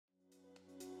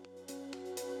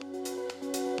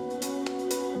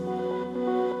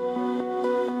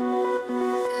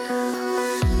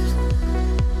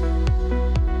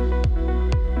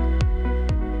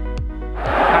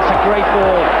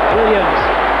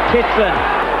Kitson,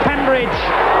 Cambridge,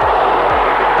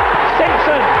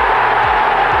 Simpson,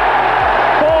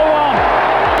 4-1.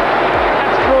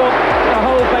 That's brought the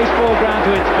whole baseball ground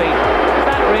to its feet.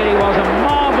 That really was a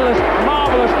marvellous,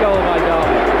 marvellous goal by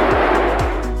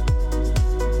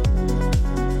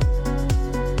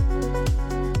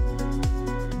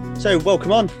Derby. So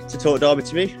welcome on to Talk Derby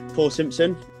to me, Paul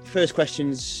Simpson. First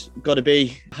question's got to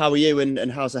be, how are you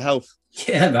and how's the health?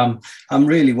 Yeah, I'm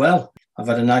really well. I've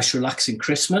had a nice relaxing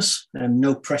Christmas and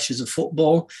no pressures of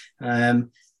football.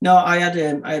 No, I had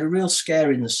a real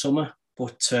scare in the summer,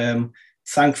 but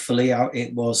thankfully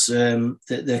it was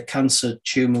the cancer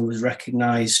tumour was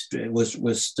recognised,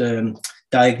 was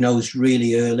diagnosed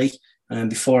really early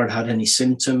before I'd had any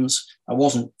symptoms. I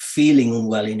wasn't feeling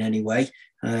unwell in any way.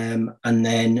 And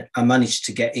then I managed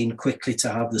to get in quickly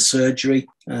to have the surgery.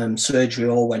 Surgery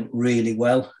all went really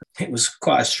well. It was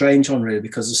quite a strange one, really,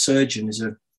 because the surgeon is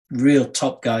a real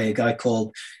top guy, a guy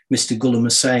called Mr. Ghulam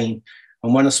Hussain.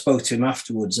 And when I spoke to him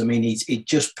afterwards, I mean, he'd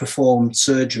just performed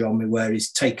surgery on me where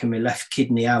he's taken my left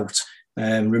kidney out,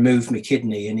 removed my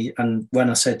kidney. And when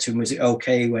I said to him, was it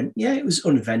okay? He went, yeah, it was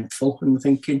uneventful. And I'm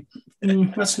thinking,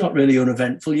 that's not really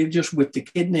uneventful. You've just whipped the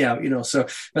kidney out, So,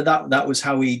 but that was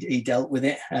how he dealt with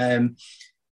it. And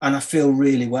I feel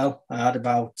really well. I had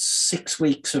about 6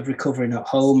 weeks of recovering at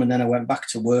home, and then I went back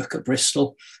to work at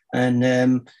Bristol,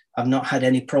 and I've not had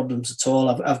any problems at all.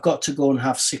 I've got to go and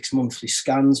have 6 monthly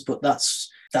scans, but that's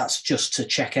just to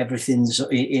check everything's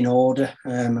in order,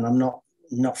 and I'm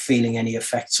not feeling any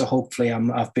effects. So hopefully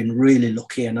I've been really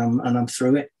lucky, and I'm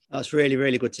through it. That's really,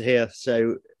 really good to hear.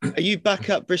 So are you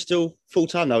back at Bristol full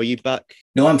time now? Are you back?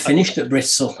 No, I'm finished at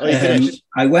Bristol.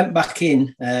 I went back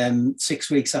in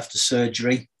 6 weeks after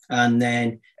surgery. And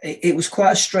then it was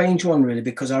quite a strange one, really,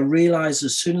 because I realised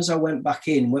as soon as I went back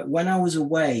in, when I was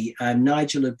away,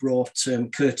 Nigel had brought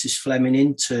Curtis Fleming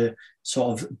in to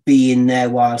sort of be in there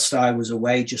whilst I was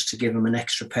away, just to give him an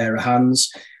extra pair of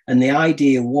hands. And the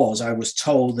idea was, I was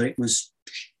told that it was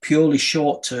purely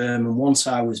short term, and once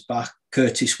I was back,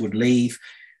 Curtis would leave.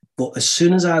 But as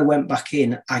soon as I went back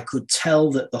in, I could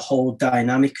tell that the whole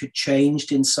dynamic had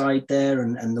changed inside there,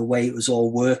 and the way it was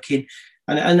all working.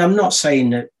 And I'm not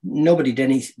saying that nobody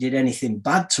did anything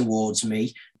bad towards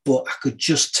me, but I could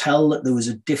just tell that there was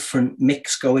a different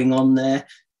mix going on there.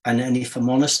 And if I'm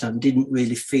honest, I didn't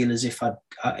really feel as if I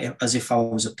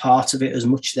was a part of it as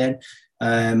much then.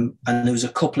 And there was a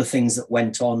couple of things that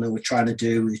went on that we're trying to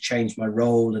do. They changed my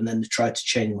role, and then they tried to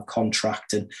change my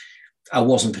contract, and I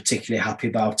wasn't particularly happy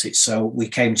about it. So we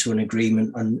came to an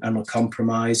agreement and a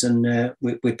compromise, and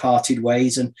we parted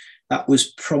ways. And that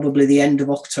was probably the end of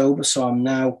October. So I'm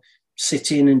now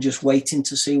sitting and just waiting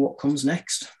to see what comes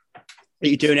next. Are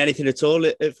you doing anything at all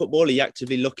at football? Are you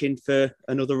actively looking for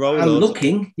another role? I'm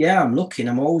looking.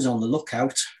 I'm always on the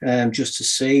lookout just to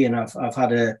see. And I've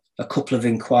had a couple of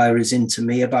inquiries into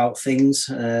me about things.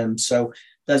 So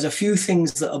there's a few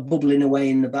things that are bubbling away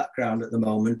in the background at the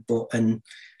moment, but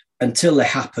until they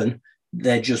happen,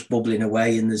 they're just bubbling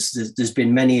away. And there's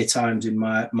been many a times in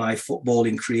my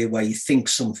footballing career where you think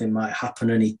something might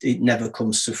happen and it never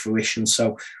comes to fruition.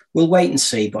 So we'll wait and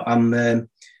see. But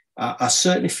I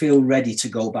certainly feel ready to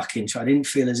go back into it. I didn't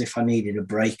feel as if I needed a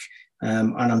break.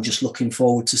 And I'm just looking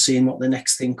forward to seeing what the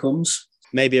next thing comes.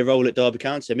 Maybe a role at Derby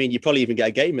County. I mean, you probably even get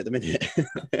a game at the minute.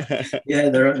 Yeah,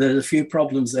 there's a few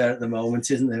problems there at the moment,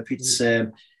 isn't there?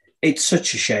 It's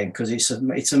such a shame because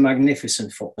it's a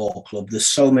magnificent football club. There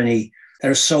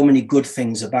are so many good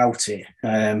things about it.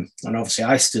 And obviously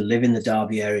I still live in the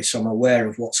Derby area, so I'm aware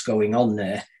of what's going on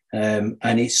there. And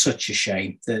it's such a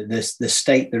shame. The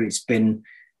state that it's been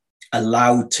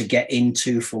allowed to get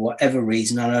into for whatever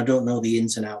reason, and I don't know the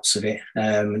ins and outs of it.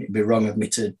 And it'd be wrong of me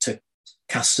to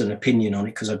cast an opinion on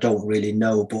it because I don't really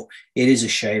know, but it is a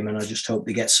shame, and I just hope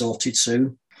they get sorted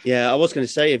soon. Yeah, I was going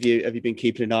to say, have you been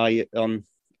keeping an eye on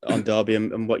Derby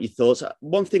and what your thoughts?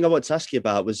 One thing I wanted to ask you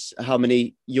about was how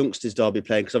many youngsters Derby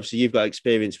playing, because obviously you've got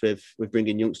experience with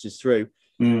bringing youngsters through.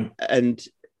 And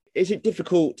is it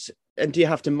difficult, and do you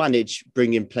have to manage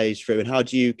bringing players through, and how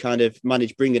do you kind of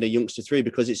manage bringing a youngster through?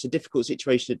 Because it's a difficult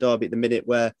situation at Derby at the minute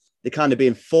where they're kind of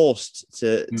being forced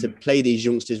to play these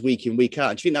youngsters week in, week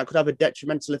out. Do you think that could have a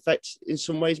detrimental effect in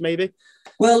some ways, maybe?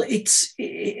 Well, it's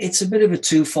a bit of a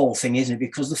twofold thing, isn't it?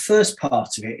 Because the first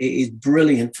part of it is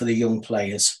brilliant for the young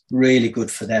players, really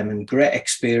good for them and great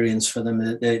experience for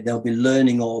them. They'll be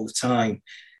learning all the time.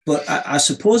 But I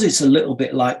suppose it's a little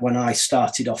bit like when I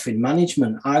started off in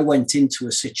management. I went into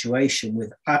a situation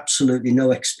with absolutely no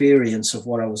experience of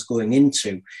what I was going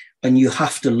into, and you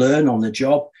have to learn on the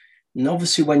job. And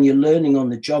obviously, when you're learning on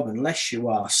the job, unless you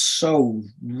are so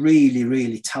really,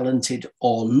 really talented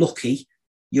or lucky,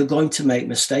 you're going to make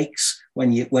mistakes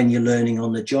when you're learning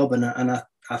on the job. And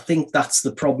I think that's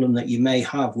the problem that you may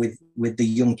have with the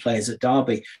young players at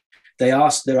Derby. There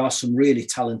are some really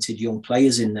talented young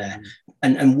players in there.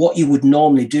 And what you would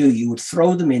normally do, you would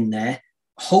throw them in there.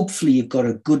 Hopefully you've got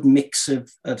a good mix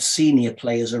of senior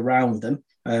players around them,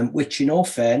 which in all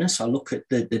fairness, I look at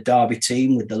the Derby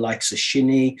team with the likes of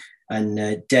Shinnie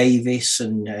and Davis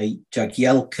and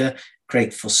Jagielka,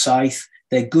 Craig Forsyth.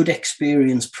 They're good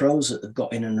experienced pros that they've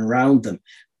got in and around them.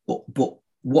 But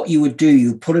what you would do,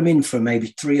 you put them in for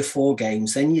maybe 3 or 4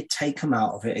 games, then you take them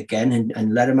out of it again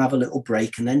and let them have a little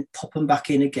break and then pop them back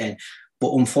in again.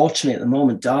 But unfortunately, at the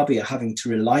moment, Derby are having to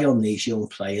rely on these young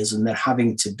players and they're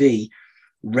having to be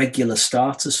regular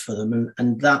starters for them.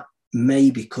 And that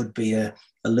maybe could be a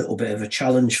little bit of a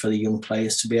challenge for the young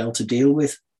players to be able to deal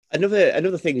with.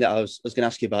 Another thing that I was going to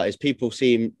ask you about is people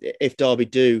seem, if Derby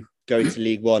do go into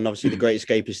League One, obviously the Great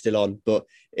Escape is still on, but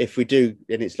if we do,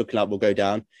 and it's looking like we'll go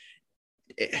down,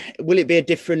 will it be a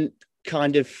different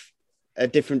challenge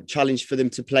for them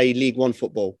to play League One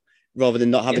football rather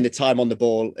than not having the time on the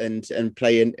ball and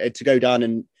playing to go down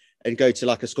and go to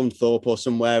like a Scunthorpe or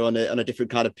somewhere on a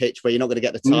different kind of pitch where you're not going to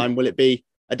get the time? Will it be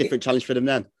a different challenge for them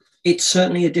then? It's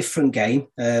certainly a different game.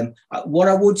 What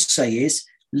I would say is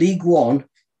League One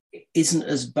isn't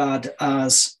as bad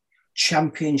as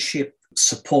Championship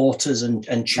supporters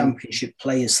and Championship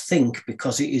players think,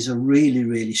 because it is a really,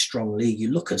 really strong league.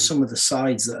 You look at some of the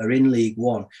sides that are in League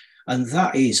One, and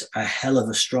that is a hell of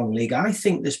a strong league. I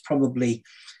think there's probably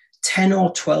 10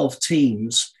 or 12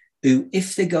 teams who,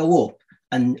 if they go up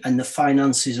and the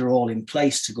finances are all in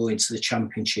place to go into the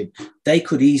Championship, they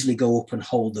could easily go up and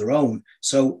hold their own.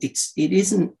 So it's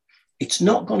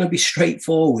not going to be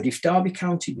straightforward. If Derby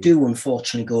County do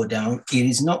unfortunately go down, it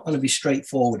is not going to be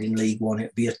straightforward in League One.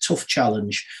 It'll be a tough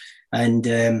challenge. And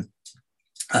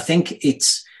I think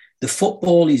the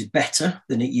football is better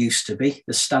than it used to be,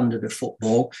 the standard of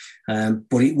football,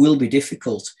 but it will be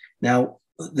difficult. Now,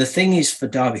 the thing is for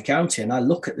Derby County, and I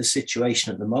look at the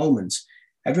situation at the moment,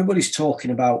 everybody's talking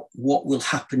about what will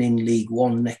happen in League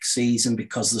One next season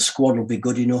because the squad will be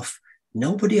good enough.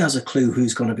 Nobody has a clue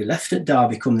who's going to be left at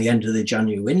Derby come the end of the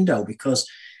January window, because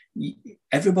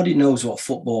everybody knows what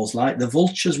football's like. The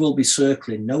vultures will be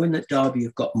circling, knowing that Derby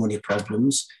have got money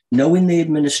problems, knowing the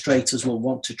administrators will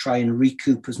want to try and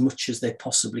recoup as much as they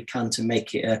possibly can to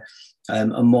make it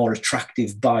a more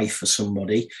attractive buy for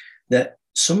somebody. That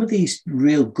some of these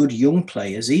real good young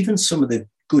players, even some of the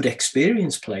good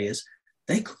experienced players,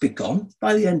 they could be gone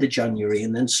by the end of January.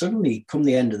 And then suddenly come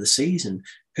the end of the season,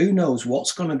 who knows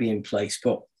what's going to be in place.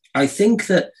 But I think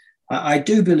that I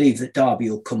do believe that Derby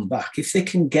will come back if they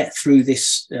can get through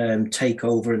this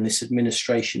takeover and this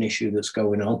administration issue that's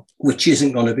going on, which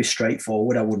isn't going to be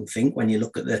straightforward, I wouldn't think, when you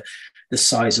look at the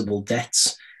sizable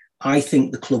debts. I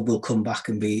think the club will come back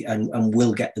and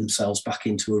will get themselves back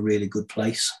into a really good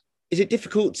place. Is it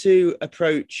difficult to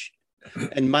approach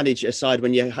and manage a side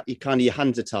when you kind of your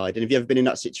hands are tied? And have you ever been in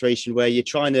that situation where you're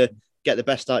trying to get the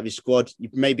best out of your squad, you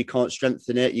maybe can't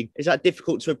strengthen it? Is that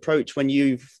difficult to approach when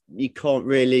you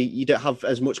don't have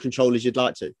as much control as you'd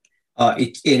like to?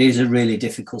 It is a really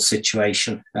difficult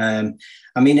situation.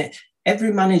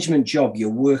 Every management job, you're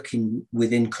working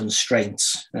within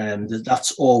constraints.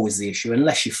 That's always the issue,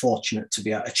 unless you're fortunate to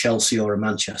be at a Chelsea or a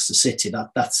Manchester City.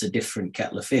 That's a different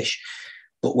kettle of fish.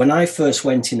 But when I first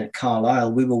went in at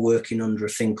Carlisle, we were working under a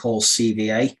thing called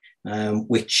CVA,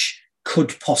 which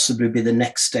could possibly be the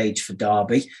next stage for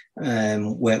Derby,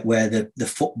 where the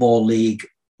Football League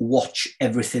watch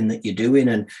everything that you're doing.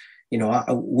 And,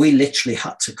 we literally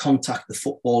had to contact the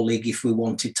Football League if we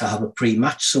wanted to have a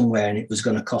pre-match somewhere and it was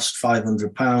going to cost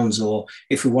 £500, or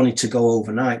if we wanted to go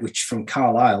overnight, which from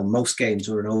Carlisle, most games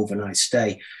were an overnight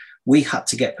stay. We had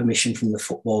to get permission from the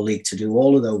Football League to do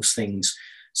all of those things.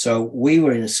 So we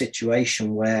were in a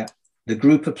situation where the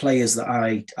group of players that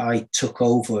I took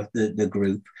over the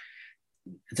group,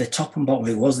 the top and bottom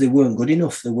of it was they weren't good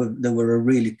enough. They were a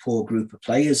really poor group of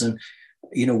players. And,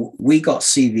 we got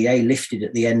CVA lifted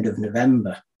at the end of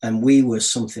November and we were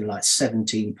something like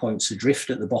 17 points adrift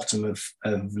at the bottom of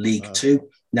League Two.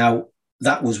 Now,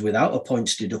 that was without a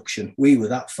points deduction. We were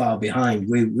that far behind.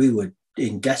 We were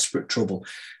in desperate trouble.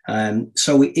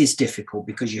 So it is difficult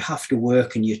because you have to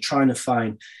work and you're trying to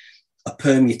find a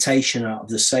permutation out of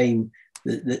the same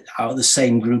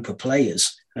group of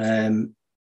players.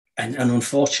 And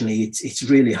unfortunately, it's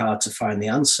really hard to find the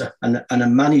answer. And a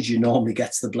manager normally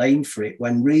gets the blame for it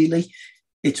when really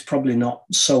it's probably not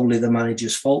solely the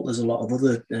manager's fault. There's a lot of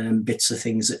other bits of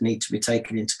things that need to be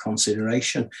taken into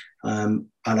consideration. And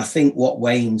I think what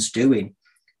Wayne's doing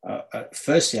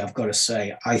firstly, I've got to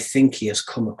say, I think he has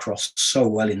come across so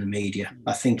well in the media.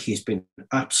 I think he's been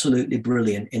absolutely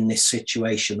brilliant in this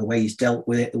situation, the way he's dealt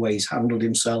with it, the way he's handled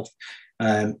himself.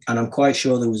 And I'm quite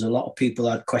sure there was a lot of people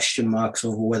that had question marks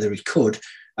over whether he could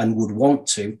and would want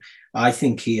to. I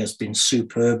think he has been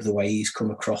superb the way he's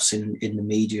come across in the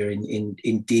media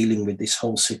in dealing with this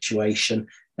whole situation.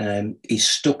 He's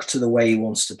stuck to the way he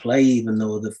wants to play, even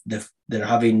though they're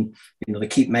having, they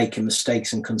keep making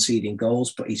mistakes and conceding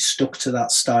goals, but he's stuck to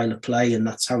that style of play, and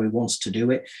that's how he wants to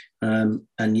do it. And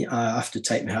I have to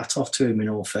take my hat off to him, in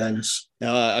all fairness.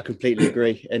 No, I completely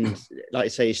agree. And like I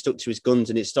say, he's stuck to his guns,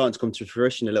 and it's starting to come to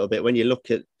fruition a little bit. When you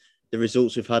look at the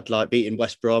results we've had, like beating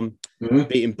West Brom,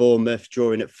 beating Bournemouth,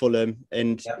 drawing at Fulham.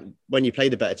 And when you play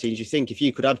the better teams, you think if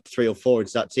you could add 3 or 4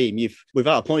 into that team,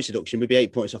 without a points deduction, we'd be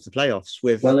 8 points off the playoffs.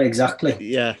 Well, exactly.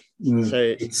 Yeah.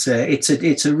 So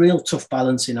it's a real tough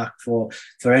balancing act for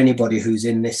anybody who's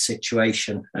in this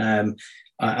situation. And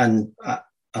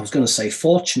I was going to say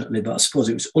fortunately, but I suppose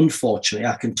it was unfortunately.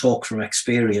 I can talk from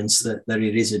experience that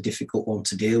it is a difficult one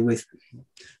to deal with.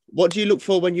 What do you look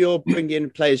for when you're bringing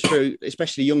players through,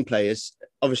 especially young players?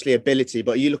 Obviously ability,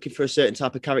 but are you looking for a certain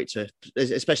type of character?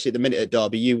 Especially at the minute at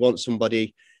Derby, you want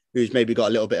somebody who's maybe got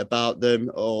a little bit about them,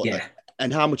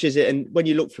 and how much is it? And when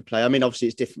you look for play, I mean, obviously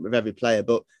it's different with every player,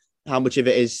 but how much of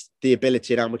it is the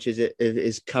ability and how much is it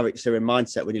is character and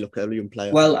mindset when you look at a young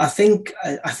player? Well, I think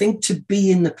to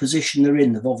be in the position they're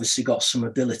in, they've obviously got some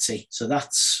ability. So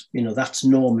that's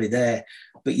normally there.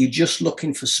 But you're just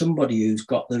looking for somebody who's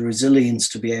got the resilience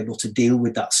to be able to deal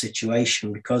with that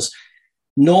situation. Because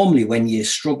normally when you're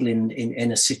struggling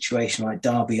in a situation like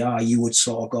Derby are, you would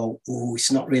sort of go, oh,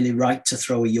 it's not really right to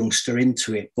throw a youngster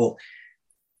into it. But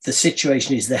the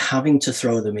situation is they're having to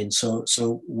throw them in. So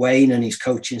Wayne and his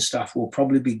coaching staff will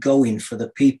probably be going for the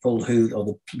people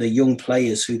the young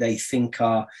players who they think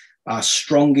are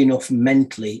strong enough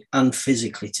mentally and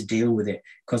physically to deal with it.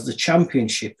 Because the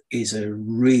Championship is a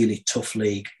really tough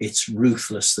league. It's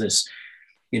ruthless. There's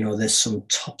some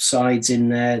top sides in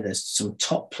there. There's some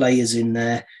top players in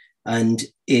there. And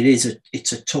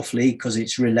it's a tough league because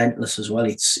it's relentless as well.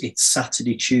 It's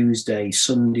Saturday, Tuesday,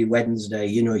 Sunday, Wednesday.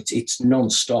 It's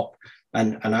non-stop.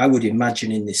 And I would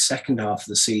imagine in this second half of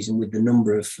the season, with the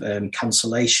number of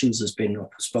cancellations there's been or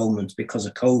postponements because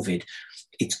of COVID,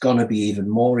 it's going to be even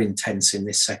more intense in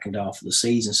this second half of the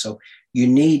season. So you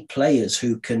need players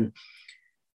who can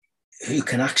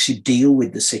actually deal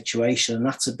with the situation, and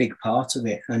that's a big part of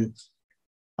it. And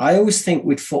I always think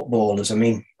with footballers, I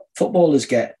mean, footballers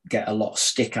get a lot of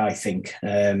stick, I think.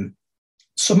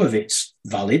 Some of it's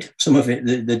valid, some of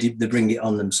it they bring it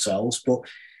on themselves. But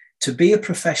to be a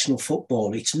professional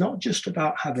footballer, it's not just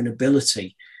about having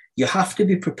ability. You have to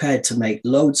be prepared to make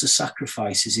loads of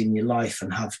sacrifices in your life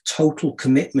and have total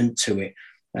commitment to it,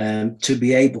 to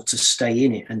be able to stay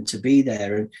in it and to be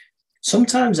there. And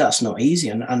sometimes that's not easy.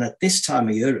 And at this time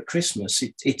of year at Christmas,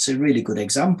 it's a really good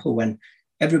example when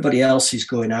everybody else is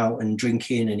going out and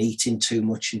drinking and eating too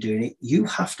much and doing it. You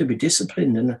have to be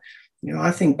disciplined. And,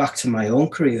 I think back to my own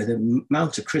career, the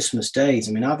amount of Christmas days.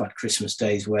 I mean, I've had Christmas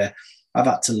days where I've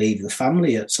had to leave the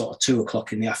family at sort of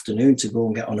 2:00 in the afternoon to go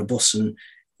and get on a bus and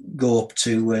go up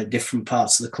to different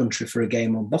parts of the country for a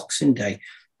game on Boxing Day.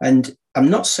 And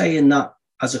I'm not saying that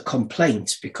as a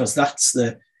complaint, because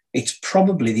it's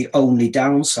probably the only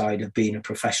downside of being a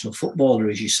professional footballer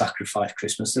is you sacrifice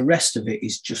Christmas. The rest of it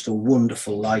is just a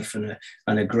wonderful life and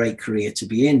a great career to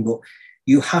be in. But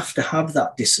you have to have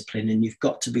that discipline, and you've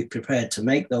got to be prepared to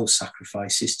make those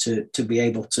sacrifices to be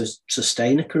able to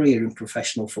sustain a career in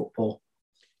professional football.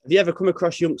 Have you ever come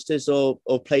across youngsters or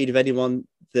played with anyone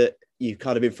that you've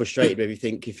kind of been frustrated with? You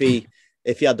think if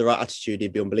he had the right attitude,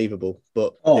 he'd be unbelievable.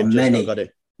 But they've just not got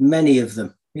it. Many of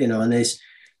them, and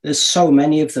there's so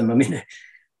many of them. I mean,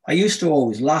 I used to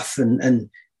always laugh,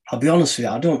 and I'll be honest with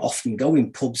you, I don't often go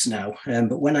in pubs now.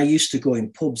 But when I used to go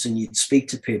in pubs and you'd speak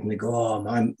to people and they go,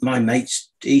 oh, my mate,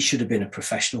 he should have been a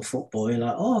professional footballer. You're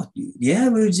like, oh, yeah,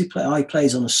 where does he play? Oh, he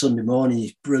plays on a Sunday morning.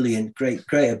 He's brilliant,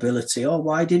 great ability. Oh,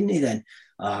 why didn't he then?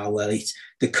 Well,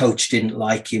 the coach didn't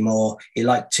like him, or he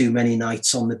liked too many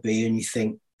nights on the beer. And you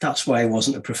think, that's why I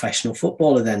wasn't a professional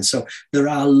footballer then. So there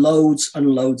are loads and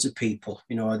loads of people.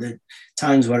 The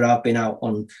times where I've been out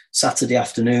on Saturday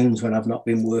afternoons when I've not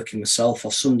been working myself,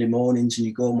 or Sunday mornings, and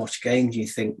you go and watch games and you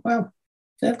think, well,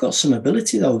 they've got some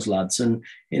ability, those lads. And,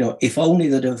 if only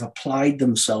they'd have applied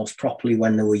themselves properly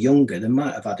when they were younger, they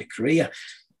might have had a career.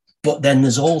 But then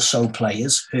there's also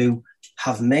players who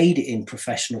have made it in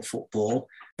professional football,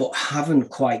 but haven't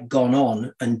quite gone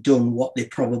on and done what they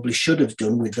probably should have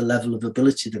done with the level of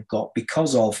ability they've got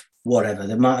because of whatever.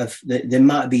 There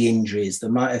might be injuries.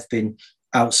 There might have been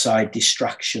outside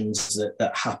distractions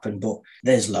that happen, but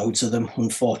there's loads of them.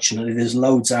 Unfortunately, there's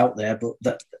loads out there,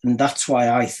 and that's why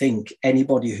I think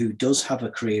anybody who does have a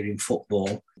career in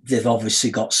football, they've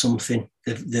obviously got something.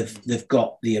 They've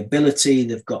got the ability,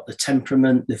 they've got the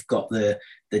temperament, they've got the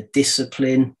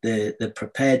discipline, they're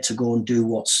prepared to go and do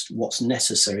what's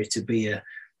necessary to be a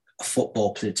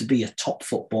football player, to be a top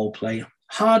football player.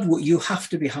 You have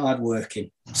to be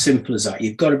hardworking. Simple as that.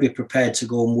 You've got to be prepared to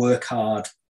go and work hard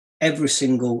every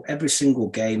single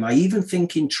game. I even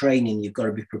think in training, you've got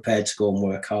to be prepared to go and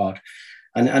work hard.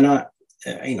 And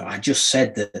I just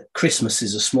said that Christmas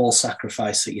is a small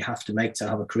sacrifice that you have to make to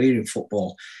have a career in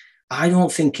football. I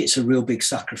don't think it's a real big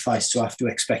sacrifice to have to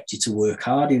expect you to work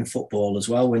hard in football as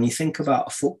well. When you think about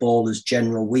a footballer's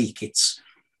general week, it's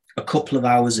a couple of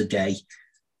hours a day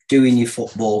doing your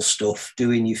football stuff,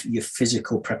 doing your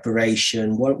physical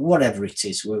preparation, whatever it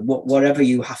is, whatever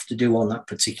you have to do on that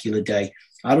particular day.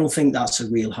 I don't think that's a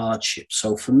real hardship.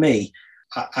 So for me,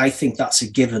 I think that's a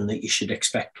given that you should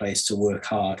expect players to work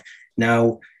hard.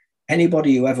 Now,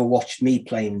 anybody who ever watched me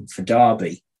playing for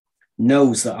Derby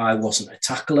knows that I wasn't a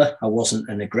tackler. I wasn't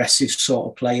an aggressive sort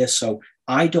of player. So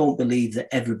I don't believe that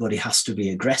everybody has to be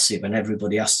aggressive and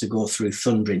everybody has to go through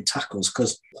thundering tackles,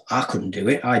 because I couldn't do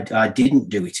it. I didn't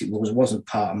do it. It wasn't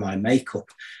part of my makeup.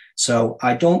 So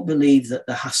I don't believe that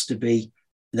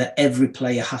that every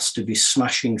player has to be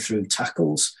smashing through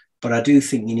tackles, but I do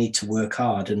think you need to work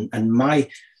hard. And my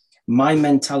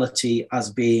mentality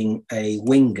as being a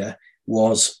winger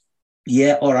was,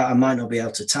 yeah, all right, I might not be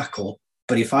able to tackle,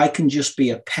 but if I can just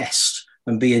be a pest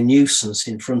and be a nuisance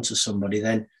in front of somebody,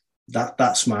 then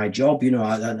that's my job,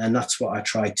 and that's what I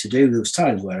tried to do. There was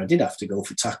times where I did have to go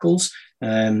for tackles,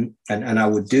 and I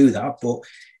would do that, but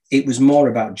it was more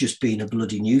about just being a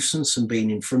bloody nuisance and being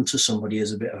in front of somebody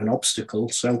as a bit of an obstacle.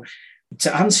 So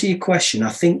to answer your question, I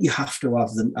think you have to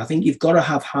have them. I think you've got to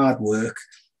have hard work.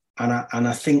 And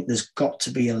I think there's got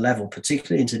to be a level,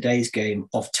 particularly in today's game,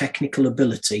 of technical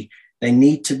ability. They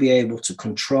need to be able to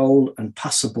control and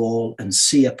pass a ball and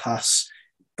see a pass,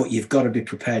 but you've got to be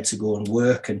prepared to go and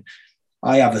work. And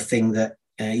I have a thing that,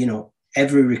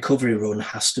 every recovery run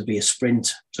has to be a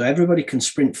sprint. So everybody can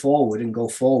sprint forward and go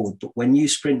forward, but when you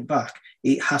sprint back,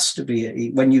 it has to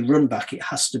be, when you run back, it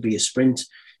has to be a sprint,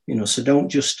 so don't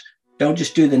just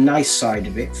do the nice side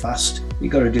of it fast.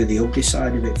 You've got to do the ugly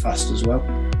side of it fast as well.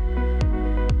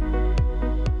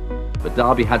 But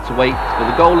Derby had to wait for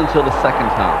the goal until the second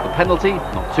half. The penalty,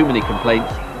 not too many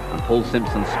complaints, and Paul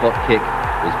Simpson's spot kick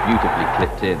was beautifully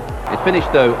clipped in. It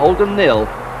finished though Oldham 0,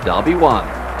 Derby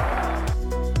 1.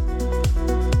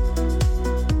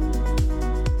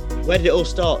 Where did it all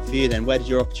start for you then? Where did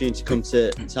your opportunity come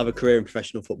to have a career in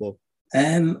professional football?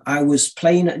 I was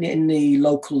playing in the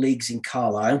local leagues in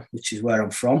Carlisle, which is where I'm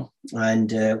from.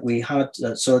 And we had,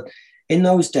 so in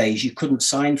those days, you couldn't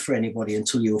sign for anybody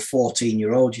until you were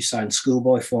 14-year-old. You signed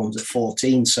schoolboy forms at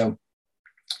 14. So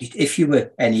if you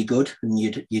were any good, and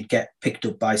you'd get picked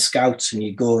up by scouts and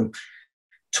you'd go and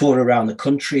tour around the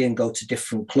country and go to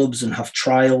different clubs and have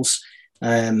trials.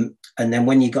 And then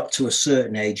when you got to a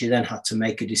certain age, you then had to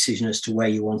make a decision as to where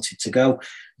you wanted to go.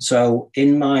 So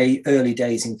in my early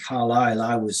days in Carlisle,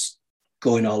 I was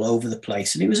going all over the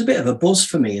place. And it was a bit of a buzz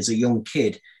for me as a young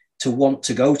kid to want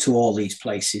to go to all these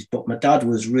places. But my dad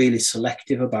was really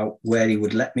selective about where he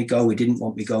would let me go. He didn't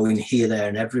want me going here, there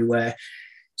and everywhere.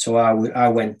 So I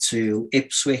went to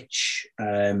Ipswich.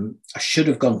 I should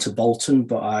have gone to Bolton,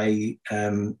 but I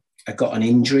got an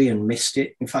injury and missed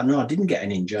it. In fact, no, I didn't get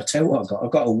an injury. I'll tell you what I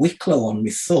got a Wicklow on my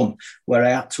thumb where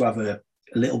I had to have a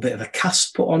little bit of a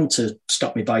cast put on to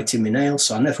stop me biting my nails.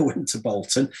 So I never went to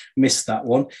Bolton, missed that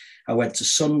one. I went to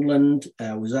Sunderland,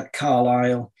 was at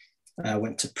Carlisle, I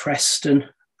went to Preston.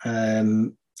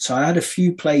 So I had a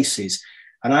few places,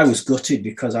 and I was gutted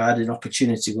because I had an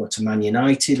opportunity to go to Man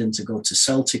United and to go to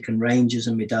Celtic and Rangers.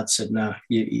 And my dad said, "No,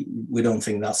 we don't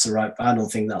think that's the right. I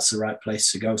don't think that's the right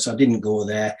place to go." So I didn't go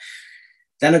there.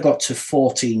 Then I got to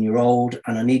 14-year-old,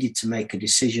 and I needed to make a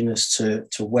decision as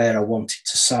to where I wanted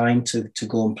to sign to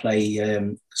go and play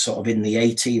sort of in the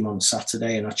A team on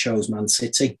Saturday. And I chose Man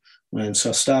City. And so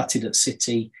I started at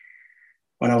City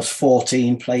when I was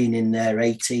 14, playing in their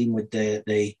A team with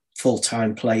the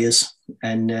full-time players,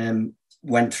 and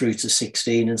went through to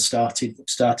 16 and started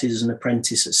as an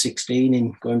apprentice at 16,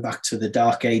 in going back to the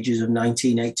dark ages of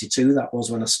 1982. That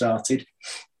was when I started.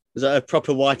 Was that a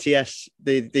proper YTS,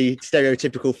 the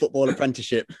stereotypical football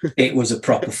apprenticeship? It was a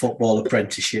proper football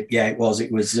apprenticeship. Yeah, it was.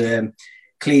 It was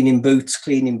cleaning boots,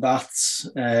 cleaning baths,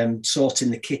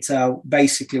 sorting the kit out.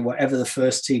 Basically, whatever the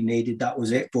first team needed, that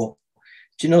was it. But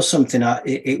do you know something?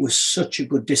 It was such a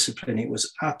good discipline. It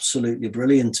was absolutely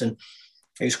brilliant. And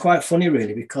It was quite funny,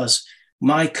 really, because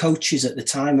my coaches at the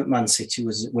time at Man City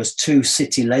was two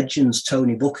City legends,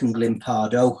 Tony Buck and Glyn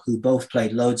Pardoe, who both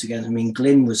played loads against. I mean,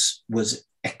 Glyn was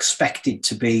expected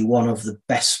to be one of the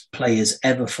best players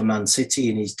ever for Man City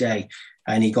in his day,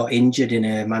 and he got injured in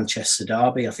a Manchester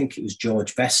derby. I think it was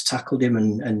George Best tackled him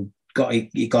and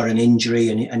he got an injury,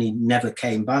 and he never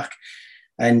came back.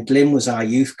 And Glyn was our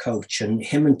youth coach, and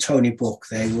him and Tony Buck,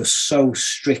 they were so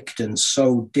strict and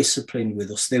so disciplined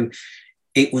with us.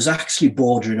 It was actually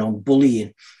bordering on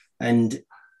bullying. And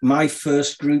my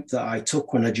first group that I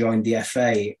took when I joined the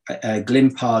FA,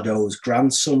 Glyn Pardoe's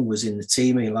grandson was in the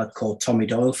team, a lad called Tommy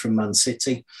Doyle from Man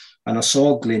City. And I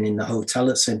saw Glyn in the hotel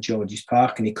at St George's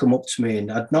Park, and he come up to me, and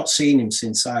I'd not seen him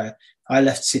since I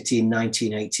left City in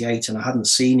 1988, and I hadn't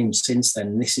seen him since then.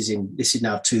 And this is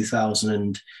now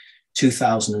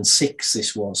 2006.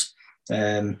 This was,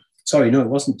 sorry, no, it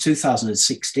wasn't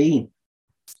 2016.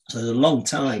 So it was a long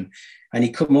time. And he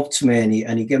come up to me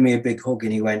and he gave me a big hug,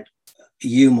 and he went,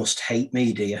 "You must hate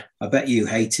me, dear. I bet you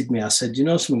hated me." I said, "You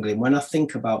know something, Glyn, when I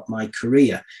think about my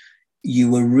career,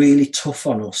 you were really tough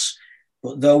on us.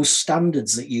 But those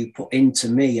standards that you put into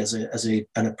me as an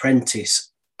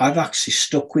apprentice, I've actually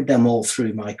stuck with them all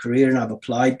through my career, and I've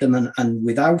applied them. And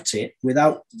without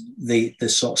the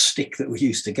sort of stick that we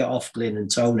used to get off Glyn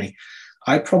and Tony,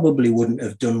 I probably wouldn't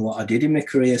have done what I did in my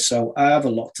career. So I have a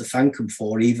lot to thank them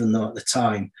for, even though at the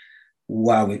time,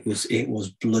 wow, it was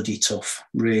bloody tough,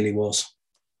 really was."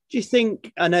 Do you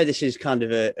think, I know this is kind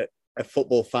of a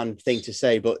football fan thing to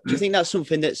say, but do you think that's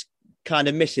something that's kind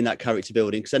of missing, that character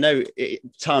building? Because I know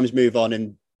times move on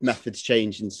and methods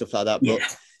change and stuff like that, but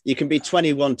you can be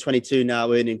 21, 22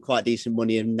 now, earning quite decent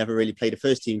money and never really played a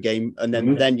first team game. And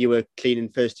then you were cleaning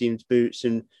first team's boots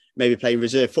and maybe playing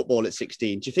reserve football at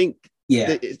 16. Do you think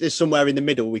there's somewhere in the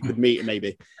middle we could meet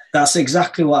maybe? That's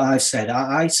exactly what I said.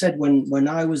 I said when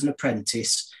I was an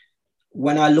apprentice,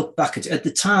 when I look back at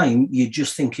the time, you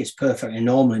just think it's perfectly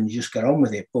normal and you just get on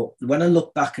with it. But when I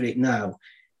look back at it now,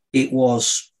 it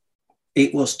was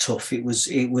tough. It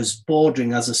was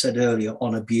bordering, as I said earlier,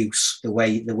 on abuse, the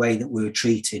way that we were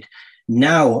treated.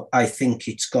 Now I think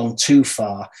it's gone too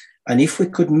far. And if we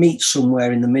could meet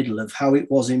somewhere in the middle of how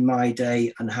it was in my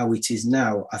day and how it is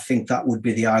now, I think that would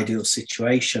be the ideal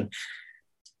situation.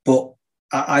 But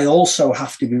I also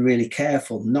have to be really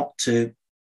careful not to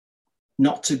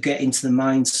get into the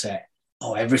mindset,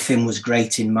 oh, everything was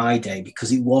great in my day,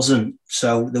 because it wasn't.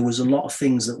 So there was a lot of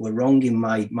things that were wrong in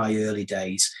my early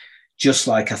days, just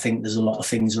like I think there's a lot of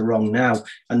things are wrong now.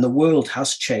 And the world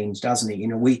has changed, hasn't it? You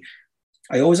know,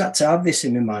 I always had to have this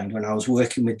in my mind when I was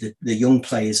working with the young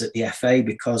players at the FA,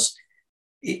 because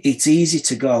it's easy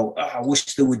to go, oh, I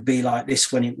wish there would be like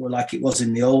this when it was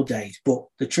in the old days. But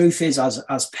the truth is,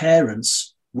 as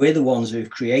parents, we're the ones who've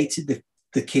created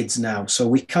the kids now. So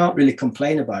we can't really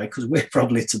complain about it, because we're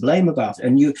probably to blame about it.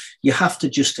 And you have to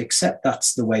just accept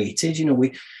that's the way it is. You know,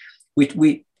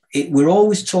 we're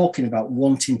always talking about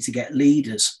wanting to get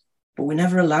leaders, but we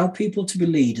never allow people to be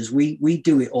leaders. We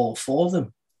do it all for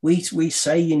them. We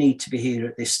say you need to be here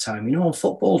at this time. You know, on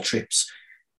football trips,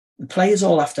 the players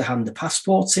all have to hand the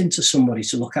passports in to somebody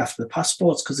to look after the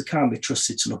passports, because they can't be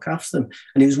trusted to look after them.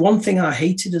 And it was one thing I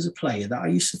hated as a player, that I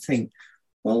used to think,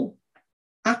 well,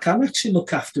 I can actually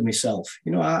look after myself.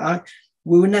 You know,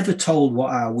 we were never told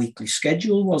what our weekly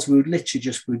schedule was. We would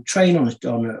literally we'd train on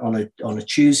a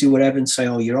Tuesday, whatever, and say,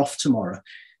 oh, you're off tomorrow.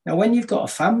 Now, when you've got a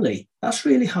family, that's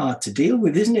really hard to deal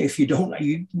with, isn't it? If you don't,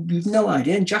 you've no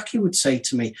idea. And Jackie would say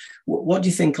to me, what do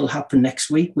you think will happen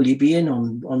next week? Will you be in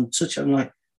on such? I'm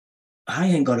like, I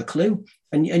ain't got a clue.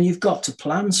 And you've got to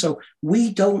plan. So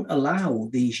we don't allow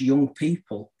these young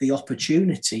people the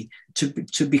opportunity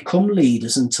to become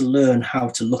leaders and to learn how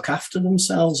to look after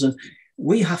themselves. And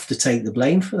we have to take the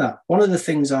blame for that. One of the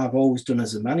things I've always done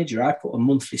as a manager, I put a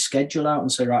monthly schedule out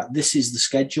and say, right, this is the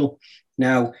schedule.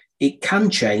 Now, it can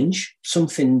change.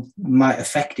 Something might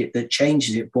affect it that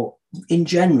changes it. But in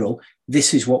general,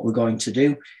 this is what we're going to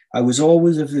do. I was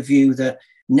always of the view that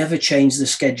never change the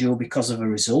schedule because of a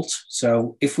result.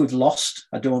 So if we've lost,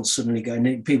 I don't suddenly go,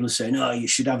 and people are saying, oh, you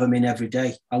should have them in every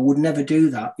day. I would never do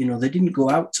that. You know, they didn't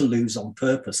go out to lose on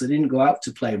purpose. They didn't go out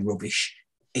to play rubbish.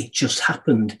 It just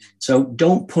happened. So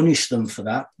don't punish them for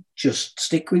that. Just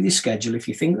stick with your schedule. If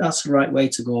you think that's the right way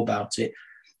to go about it,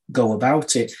 go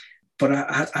about it. But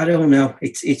I don't know.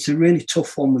 It's a really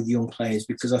tough one with young players,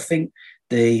 because I think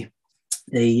the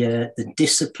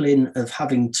discipline of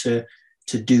having to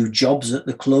do jobs at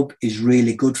the club is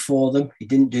really good for them. It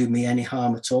didn't do me any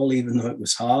harm at all, even though it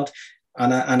was hard.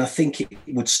 And I think it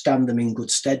would stand them in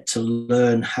good stead to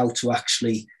learn how to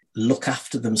actually look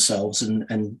after themselves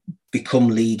and become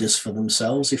leaders for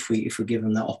themselves if we give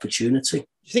them that opportunity. Do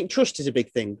you think trust is a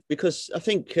big thing? Because I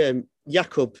think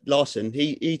Jakob Larsson,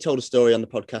 he told a story on the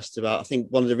podcast about, I think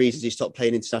one of the reasons he stopped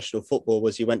playing international football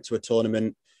was he went to a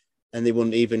tournament and they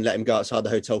wouldn't even let him go outside the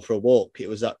hotel for a walk. It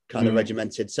was that kind of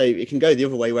regimented. So it can go the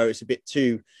other way where it's a bit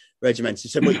too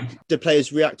regimented. So do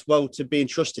players react well to being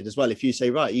trusted as well? If you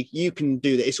say, right, you can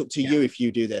do that, it's up to you if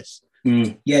you do this.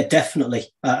 Yeah, definitely.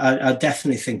 I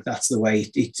definitely think that's the way.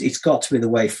 It's got to be the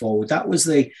way forward. That was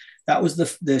the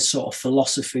sort of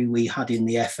philosophy we had in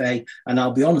the FA. And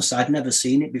I'll be honest, I'd never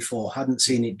seen it before, hadn't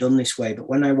seen it done this way. But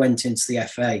when I went into the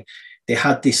FA, they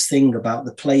had this thing about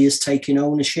the players taking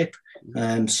ownership.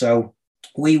 So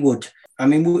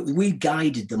we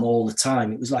guided them all the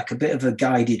time. It was like a bit of a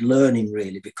guided learning,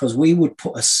 really, because we would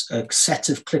put a set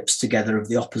of clips together of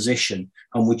the opposition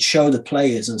and we'd show the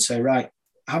players and say, right,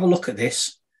 have a look at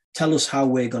this. Tell us how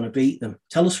we're going to beat them.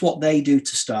 Tell us what they do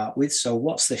to start with. So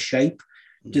what's the shape?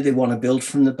 Do they want to build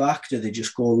from the back? Do they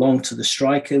just go long to the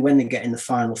striker? When they get in the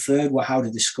final third, how do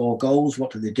they score goals?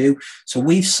 What do they do? So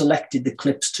we've selected the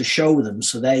clips to show them.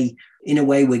 So they, in a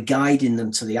way, we're guiding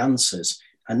them to the answers.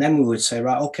 And then we would say,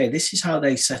 right, okay, this is how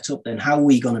they set up. Then how are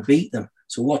we going to beat them?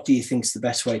 So what do you think is the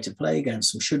best way to play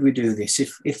against them? Should we do this?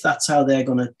 If that's how they're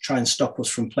going to try and stop us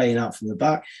from playing out from the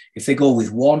back, if they go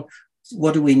with one,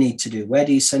 what do we need to do? Where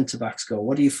do your centre-backs go?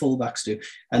 What do your full-backs do?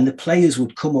 And the players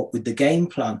would come up with the game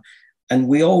plan. And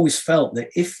we always felt that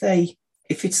if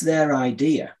it's their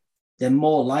idea, they're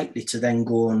more likely to then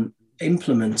go and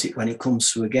implement it when it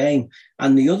comes to a game.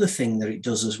 And the other thing that it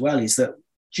does as well is that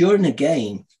during a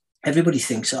game, everybody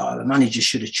thinks, oh, the manager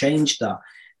should have changed that.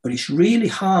 But it's really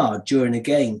hard during a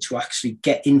game to actually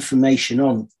get information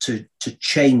on to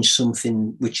change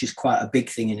something which is quite a big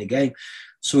thing in a game.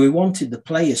 So we wanted the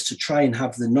players to try and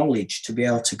have the knowledge to be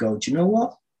able to go, do you know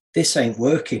what? This ain't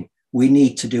working. We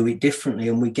need to do it differently.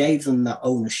 And we gave them that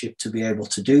ownership to be able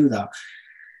to do that.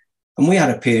 And we had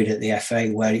a period at the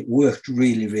FA where it worked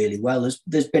really, really well.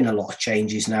 There's been a lot of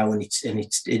changes now, and it's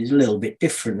a little bit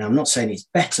different. Now, I'm not saying it's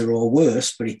better or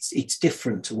worse, but it's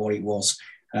different to what it was.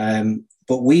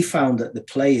 But we found that the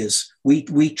players,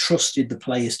 we trusted the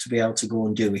players to be able to go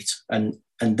and do it, and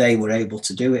they were able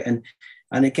to do it.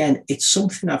 And again, it's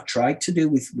something I've tried to do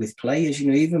with players. You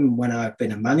know, even when I've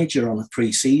been a manager on a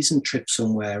pre-season trip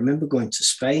somewhere, I remember going to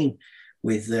Spain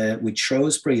with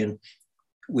Shrewsbury, and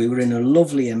we were in a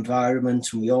lovely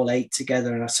environment and we all ate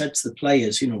together. And I said to the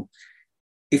players, you know,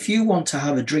 if you want to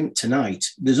have a drink tonight,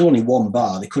 there's only one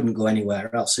bar, they couldn't go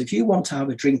anywhere else. If you want to have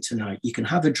a drink tonight, you can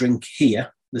have a drink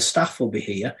here. The staff will be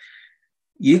here.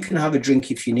 You can have a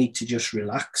drink if you need to just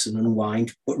relax and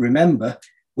unwind. But remember,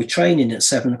 we're training at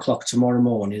 7 o'clock tomorrow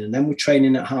morning, and then we're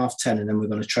training at 10:30, and then we're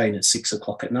going to train at 6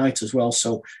 o'clock at night as well.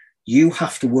 So you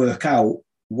have to work out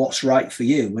what's right for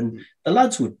you. And the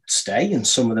lads would stay, and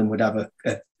some of them would have a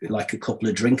couple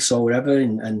of drinks or whatever,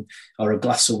 or a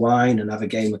glass of wine and have a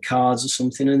game of cards or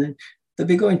something. And then they'd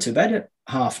be going to bed at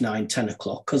 9:30, 10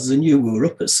 o'clock because they knew we were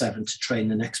up at 7 to train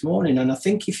the next morning. And I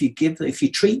think if you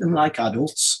treat them like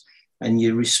adults and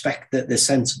you respect that they're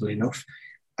sensible enough,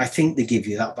 I think they give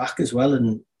you that back as well.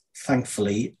 And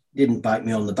thankfully, it didn't bite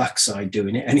me on the backside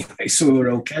doing it anyway, so we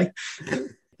were okay.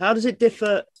 How does it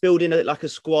differ building a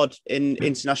squad in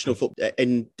international football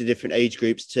in the different age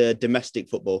groups to domestic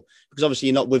football? Because obviously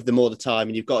you're not with them all the time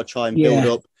and you've got to try and build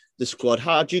up the squad.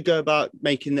 How do you go about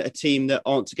making a team that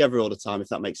aren't together all the time, if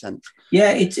that makes sense?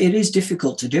 Yeah, it is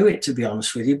difficult to do it, to be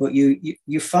honest with you, but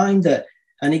you find that.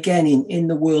 And again, in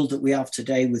the world that we have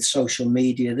today with social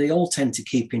media, they all tend to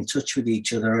keep in touch with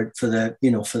each other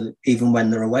even when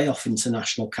they're away off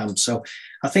international camps. So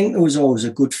I think there was always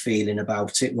a good feeling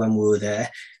about it when we were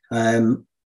there. In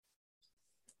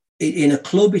a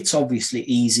club, it's obviously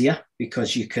easier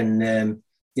because you can,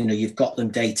 you've got them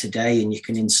day to day and you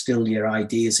can instill your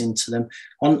ideas into them.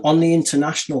 On the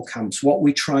international camps, what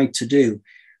we tried to do,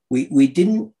 we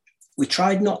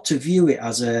tried not to view it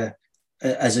as a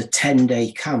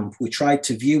 10-day camp. We tried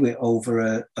to view it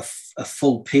over a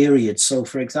full period. So,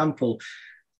 for example,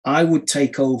 I would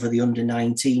take over the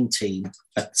under-19 team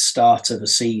at the start of a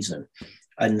season,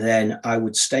 and then I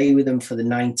would stay with them for the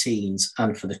 19s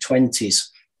and for the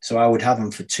 20s. So I would have them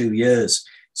for 2 years.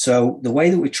 So the way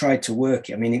that we tried to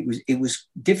work it, I mean, it was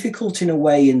difficult in a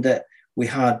way in that we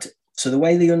had, so the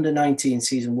way the under-19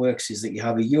 season works is that you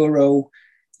have a Euro,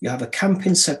 you have a camp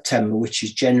in September, which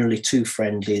is generally 2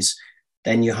 friendlies.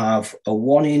 Then you have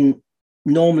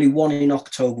normally one in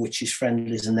October, which is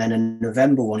friendlies, and then a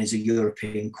November one is a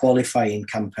European qualifying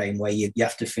campaign where you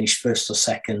have to finish first or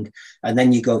second, and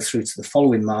then you go through to the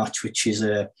following March, which is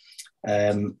a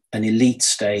an elite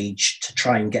stage to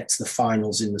try and get to the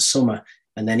finals in the summer.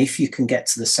 And then if you can get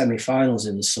to the semi-finals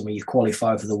in the summer, you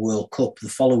qualify for the World Cup the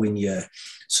following year.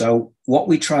 So what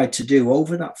we tried to do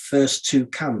over that first 2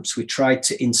 camps, we tried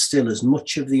to instill as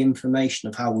much of the information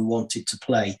of how we wanted to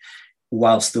play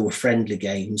whilst there were friendly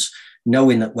games,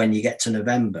 knowing that when you get to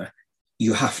November,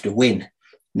 you have to win.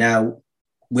 Now,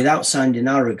 without sounding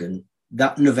arrogant,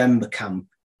 that November camp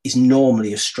is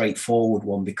normally a straightforward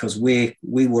one because we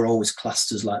were always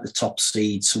classed as like the top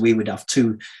seed. So we would have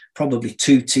probably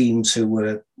two teams who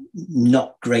were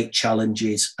not great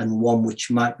challenges and one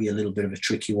which might be a little bit of a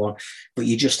tricky one, but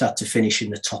you just had to finish in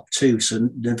the top 2. So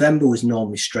November was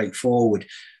normally straightforward.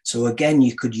 So again,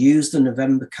 you could use the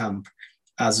November camp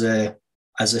as a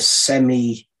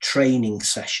semi-training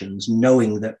sessions,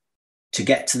 knowing that to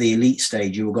get to the elite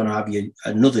stage, you were going to have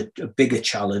a bigger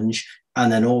challenge. And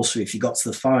then also, if you got to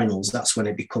the finals, that's when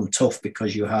it become tough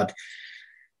because you had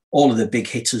all of the big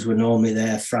hitters were normally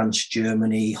there, France,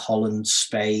 Germany, Holland,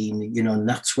 Spain, and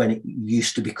that's when it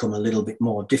used to become a little bit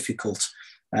more difficult.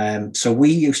 So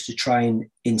we used to try and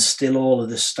instill all of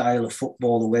the style of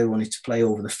football, the way we wanted to play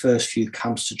over the first few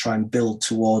camps to try and build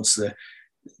towards the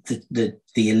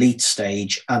elite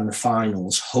stage and the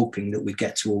finals, hoping that we'd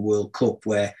get to a World Cup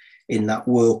where in that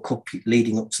World Cup,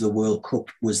 leading up to the World Cup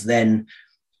was then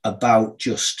about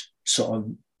just sort of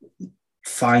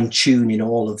fine-tuning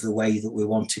all of the way that we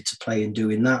wanted to play and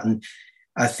doing that. And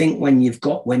I think when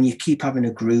you keep having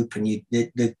a group and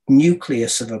the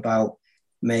nucleus of about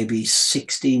maybe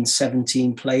 16,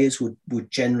 17 players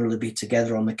would generally be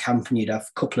together on the camp, and you'd have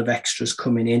a couple of extras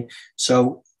coming in.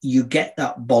 So you get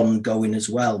that bond going as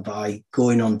well by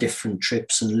going on different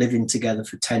trips and living together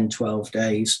for 10, 12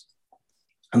 days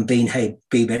and being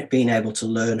able to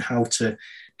learn how to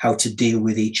deal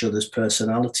with each other's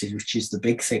personalities, which is the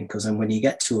big thing. Because then when you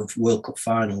get to a World Cup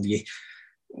final,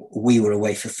 we were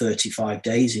away for 35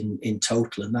 days in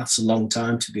total. And that's a long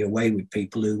time to be away with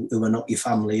people who are not your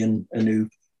family and who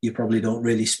you probably don't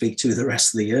really speak to the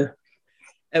rest of the year.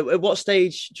 At what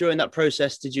stage during that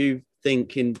process did you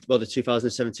think the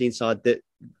 2017 side that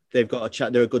they're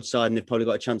a good side and they've probably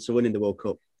got a chance of winning the World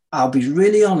Cup? I'll be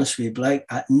really honest with you, Blake.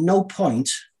 At no point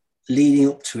leading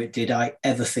up to it did I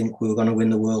ever think we were going to win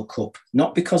the World Cup.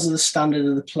 Not because of the standard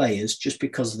of the players, just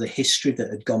because of the history that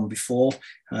had gone before.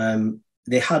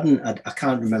 They hadn't, I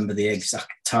can't remember the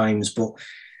exact times, but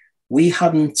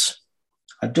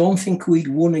I don't think we'd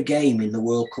won a game in the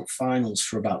World Cup finals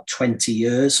for about 20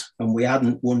 years, and we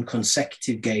hadn't won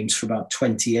consecutive games for about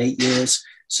 28 years.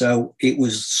 So it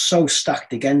was so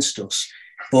stacked against us.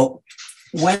 But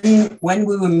when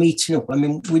we were meeting up, I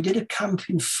mean, we did a camp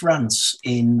in France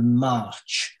in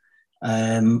March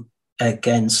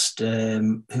against,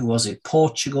 who was it?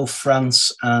 Portugal,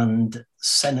 France and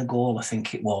Senegal, I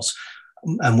think it was.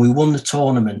 And we won the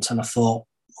tournament, and I thought,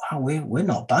 wow, we're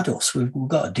not bad us. We've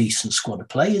got a decent squad of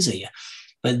players here.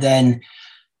 But then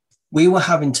we were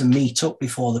having to meet up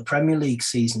before the Premier League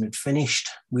season had finished.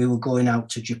 We were going out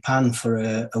to Japan for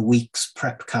a week's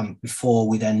prep camp before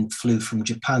we then flew from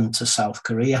Japan to South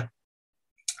Korea.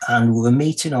 And we were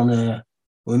meeting on a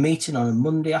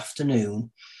Monday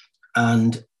afternoon,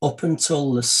 and up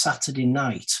until the Saturday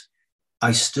night,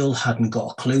 I still hadn't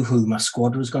got a clue who my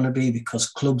squad was going to be because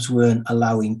clubs weren't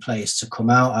allowing players to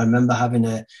come out. I remember having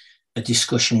a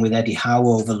discussion with Eddie Howe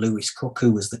over Lewis Cook,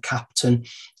 who was the captain.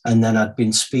 And then I'd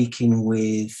been speaking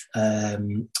with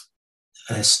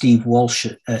Steve Walsh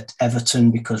at Everton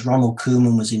because Ronald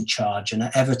Koeman was in charge. And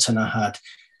at Everton, I had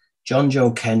John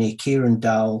Joe Kenny, Kieran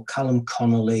Dowell, Callum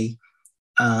Connolly,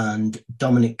 and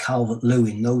Dominic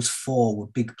Calvert-Lewin. Those 4 were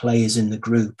big players in the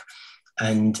group.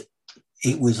 And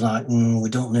it was like, we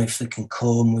don't know if they can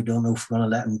come. We don't know if we're going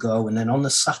to let them go. And then on the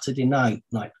Saturday night,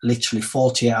 like literally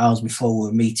 48 hours before we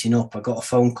were meeting up, I got a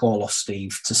phone call off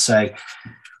Steve to say,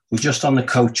 we're just on the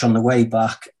coach on the way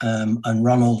back. And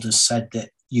Ronald has said that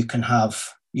you can have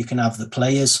the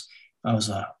players. I was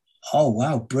like, oh,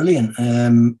 wow, brilliant.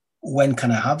 When can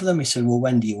I have them? He said, well,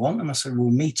 when do you want them? I said, we'll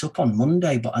meet up on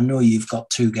Monday, but I know you've got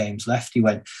 2 games left. He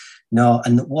went, no.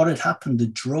 And what had happened, the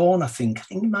drawn, I think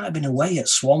it might have been away at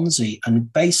Swansea.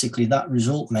 And basically that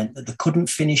result meant that they couldn't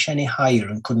finish any higher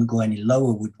and couldn't go any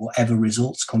lower with whatever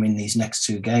results come in these next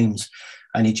 2 games.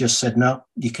 And he just said, no,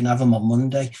 you can have them on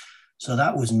Monday. So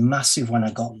that was massive when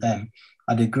I got them.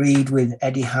 I'd agreed with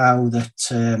Eddie Howe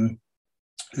that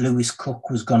Lewis Cook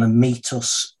was going to meet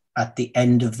us at the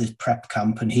end of the prep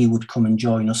camp and he would come and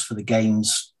join us for the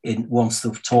games once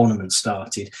the tournament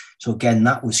started. So again,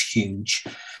 that was huge.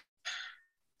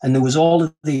 And there was all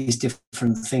of these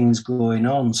different things going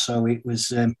on. So it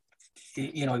was,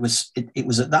 it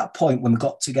was at that point when we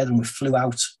got together and we flew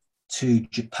out to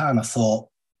Japan, I thought,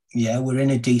 yeah, we're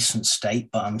in a decent state,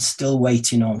 but I'm still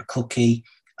waiting on Cookie.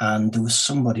 And there was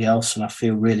somebody else, and I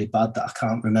feel really bad that I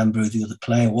can't remember who the other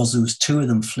player was. There was two of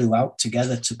them flew out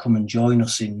together to come and join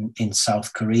us in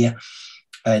South Korea.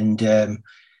 And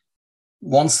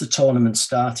once the tournament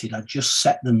started, I just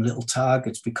set them little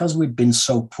targets. Because we'd been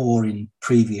so poor in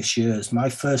previous years, my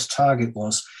first target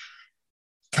was,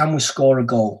 can we score a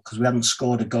goal? Because we hadn't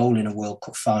scored a goal in a World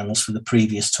Cup finals for the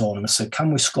previous tournament. So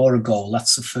can we score a goal?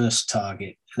 That's the first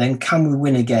target. Then can we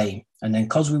win a game? And then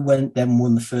because we won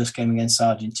the first game against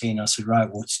Argentina, I said, right,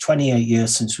 well, it's 28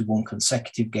 years since we won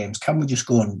consecutive games. Can we just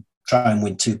go and try and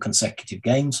win 2 consecutive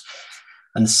games?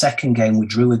 And the second game we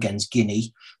drew against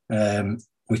Guinea,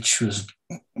 which was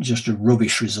just a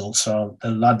rubbish result. So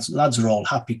the lads are all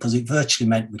happy because it virtually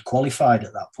meant we'd qualified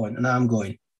at that point. And I'm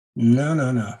going,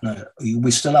 no. We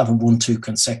still haven't won 2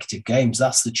 consecutive games.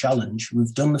 That's the challenge.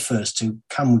 We've done the first 2.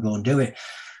 Can we go and do it?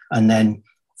 And then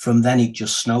from then it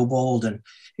just snowballed. And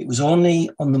it was only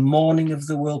on the morning of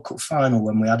the World Cup final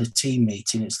when we had a team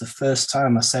meeting. It's the first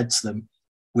time I said to them,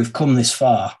 we've come this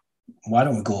far. Why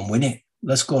don't we go and win it?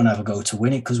 Let's go and have a go to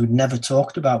win it, because we'd never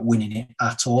talked about winning it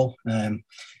at all.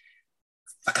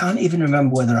 I can't even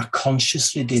remember whether I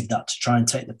consciously did that to try and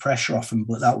take the pressure off them,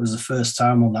 but that was the first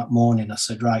time on that morning I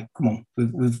said, right, come on,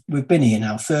 we've been here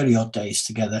now 30 odd days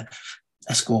together.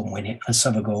 Let's go and win it. Let's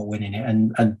have a go at winning it.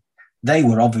 And they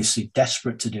were obviously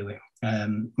desperate to do it.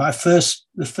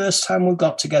 The first time we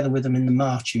got together with them in the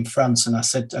March in France, and I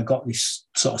got this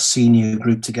sort of senior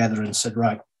group together and said,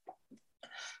 right,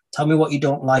 tell me what you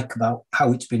don't like about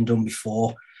how it's been done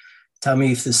before. Tell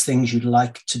me if there's things you'd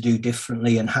like to do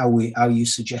differently and how you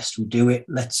suggest we do it.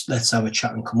 Let's have a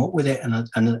chat and come up with it.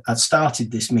 And I started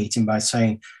this meeting by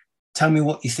saying, tell me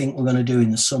what you think we're going to do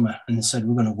in the summer. And they said,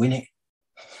 we're going to win it.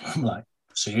 I'm like,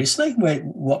 seriously?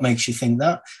 What makes you think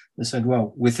that? They said,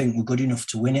 well, we think we're good enough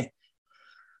to win it.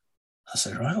 I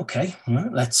said, right, okay,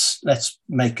 right, let's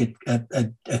make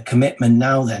a commitment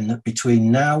now then, that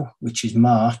between now, which is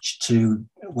March, to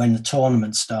when the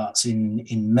tournament starts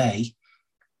in May,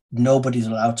 nobody's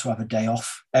allowed to have a day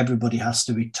off. Everybody has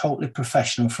to be totally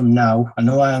professional from now. I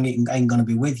know I ain't going to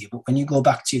be with you, but when you go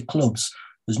back to your clubs,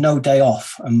 there's no day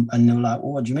off. And they were like,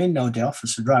 well, what do you mean no day off? I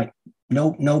said, right,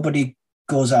 nobody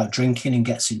goes out drinking and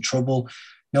gets in trouble.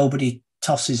 Nobody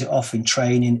tosses it off in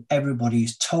training. Everybody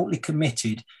is totally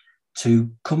committed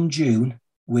to, come June,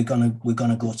 we're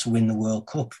gonna go to win the World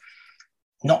Cup,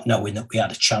 not knowing that we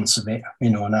had a chance of it,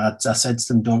 And I said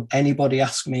to them, don't anybody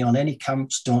ask me on any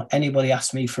camps, don't anybody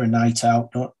ask me for a night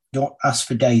out, don't ask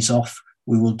for days off.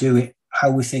 We will do it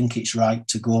how we think it's right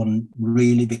to go and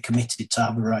really be committed to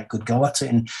have a right good go at it.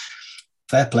 And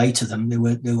fair play to them, they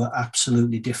were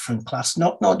absolutely different class,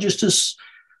 not just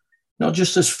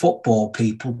as football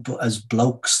people, but as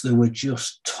blokes. They were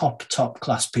just top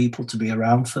class people to be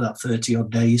around for that 30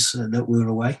 odd days that we were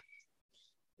away.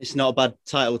 It's not a bad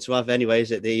title to have anyway,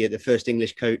 is it? The first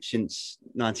English coach since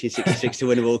 1966 to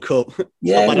win a World Cup.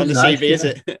 Yeah, not bad on the nice, CV, is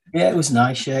it? Yeah, it was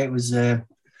nice. Yeah, it was.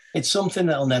 It's something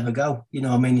that'll never go.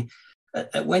 I mean,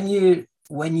 when you're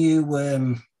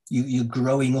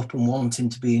growing up and wanting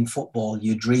to be in football,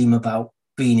 you dream about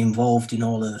being involved in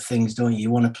all of the things, don't you?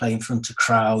 You want to play in front of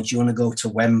crowds. You want to go to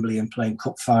Wembley and play in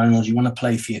cup finals. You want to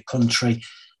play for your country.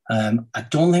 I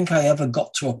don't think I ever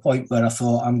got to a point where I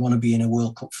thought I'm going to be in a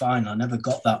World Cup final. I never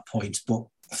got that point, but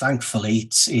thankfully,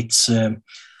 it's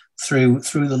through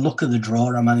the luck of the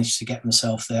draw, I managed to get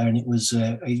myself there, and it was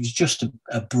just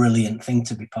a brilliant thing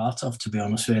to be part of, to be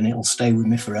honest with you, and it'll stay with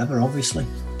me forever, obviously.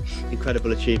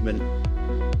 Incredible achievement.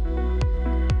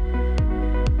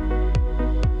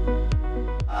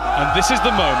 And this is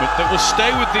the moment that will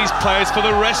stay with these players for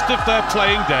the rest of their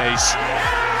playing days.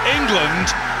 England,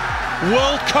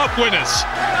 World Cup winners.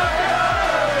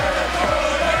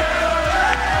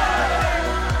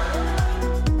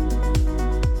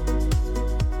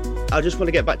 I just want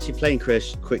to get back to your playing career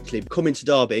quickly. Coming to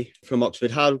Derby from Oxford,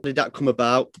 how did that come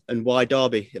about and why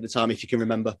Derby at the time, if you can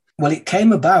remember? Well, it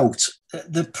came about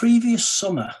the previous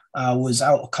summer. I was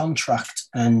out of contract,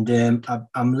 and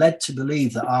I'm led to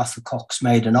believe that Arthur Cox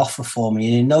made an offer for me.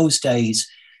 And in those days,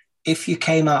 if you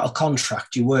came out of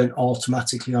contract, you weren't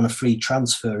automatically on a free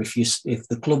transfer. If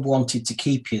the club wanted to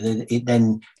keep you,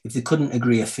 then if they couldn't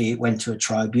agree a fee, it went to a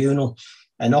tribunal.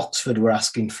 And Oxford were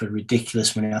asking for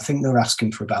ridiculous money. I think they were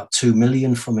asking for about 2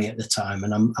 million for me at the time.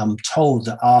 And I'm told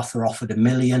that Arthur offered 1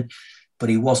 million, but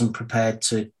he wasn't prepared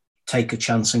to take a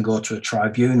chance and go to a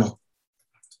tribunal.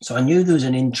 So I knew there was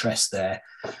an interest there.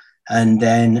 And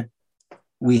then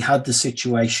we had the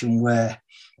situation where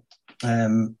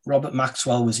Robert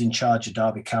Maxwell was in charge of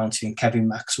Derby County and Kevin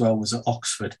Maxwell was at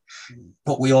Oxford.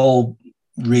 But we all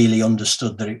really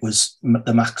understood that it was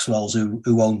the Maxwells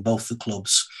who owned both the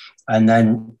clubs. And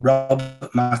then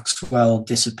Robert Maxwell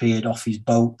disappeared off his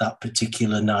boat that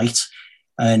particular night,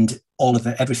 and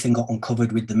everything got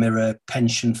uncovered with the Mirror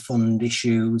pension fund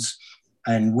issues.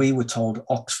 And we were told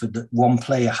Oxford that one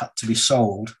player had to be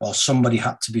sold, or somebody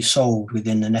had to be sold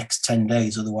within the next 10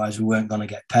 days, otherwise we weren't going to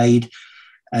get paid.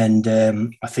 And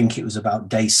I think it was about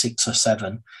day 6 or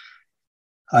 7.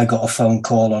 I got a phone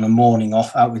call on a morning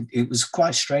off. It was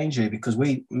quite strange here because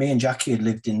me and Jackie had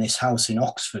lived in this house in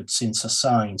Oxford since I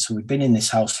signed. So we'd been in this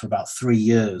house for about 3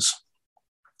 years.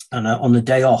 And on the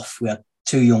day off, we had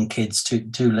 2 young kids,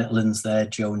 two little ones there,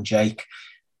 Joe and Jake.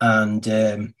 And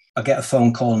I get a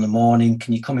phone call in the morning.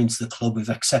 Can you come into the club? We've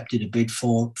accepted a bid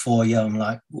for you. I'm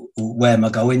like, where am I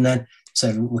going then?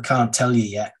 So we can't tell you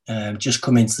yet. Just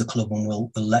come into the club and we'll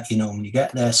let you know when you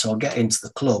get there. So I get into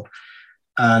the club,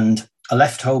 and I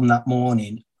left home that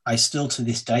morning. I still to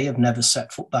this day have never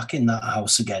set foot back in that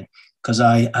house again, because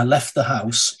I left the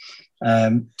house,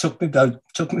 took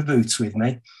my boots with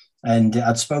me, and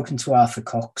I'd spoken to Arthur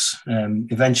Cox.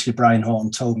 Eventually Brian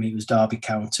Horton told me it was Derby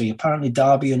County. Apparently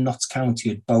Derby and Notts County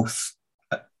had both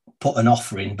put an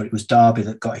offer in, but it was Derby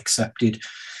that got accepted.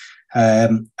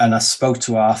 And I spoke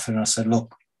to Arthur and I said,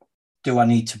 look, do I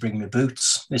need to bring my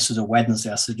boots? This was a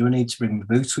Wednesday. I said, do I need to bring my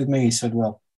boots with me? He said,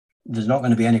 well, there's not going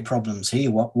to be any problems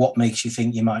here. What makes you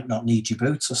think you might not need your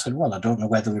boots? I said, well, I don't know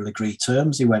whether we'll agree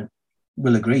terms. He went,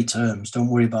 we'll agree terms. Don't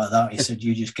worry about that. He said,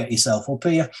 you just get yourself up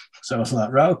here. So I was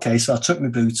like, right, okay. So I took my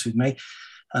boots with me.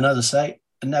 And as I say,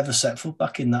 I never set foot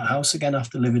back in that house again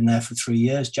after living there for 3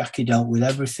 years. Jackie dealt with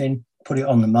everything, put it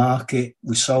on the market.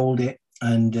 We sold it,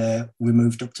 and we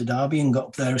moved up to Derby and got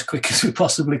up there as quick as we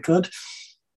possibly could.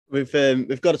 We've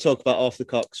got to talk about Arthur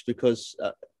Cox, because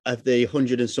of the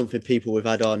 100 and something people we've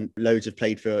had on, loads have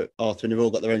played for Arthur and they've all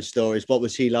got their own stories. What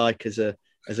was he like as a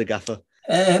gaffer?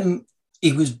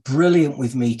 He was brilliant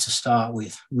with me to start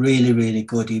with. Really, really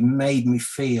good. He made me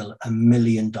feel $1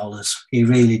 million. He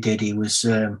really did. He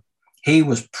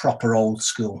was proper old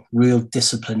school, real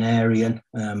disciplinarian,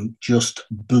 just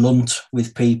blunt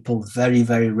with people, very,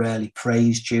 very rarely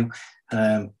praised you.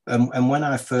 And when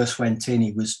I first went in,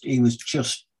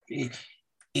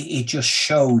 he just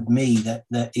showed me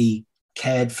that he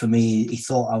cared for me. He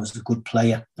thought I was a good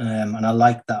player. And I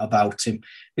liked that about him,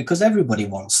 because everybody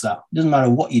wants that. It doesn't matter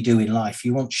what you do in life.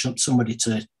 You want somebody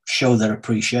to show their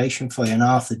appreciation for you. And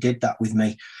Arthur did that with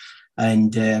me.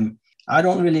 And I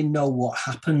don't really know what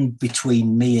happened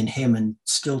between me and him. And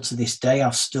still to this day,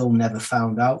 I've still never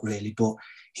found out really. But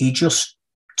he just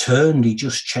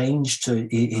changed to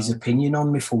his opinion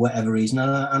on me for whatever reason.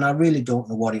 And I really don't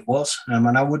know what it was.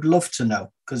 And I would love to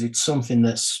know, because it's something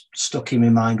that's stuck in my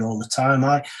mind all the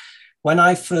time. When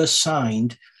I first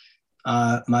signed,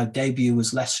 my debut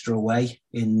was Leicester away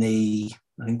in the,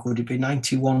 I think, would it be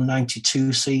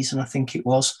 91-92 season, I think it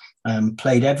was.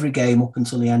 Played every game up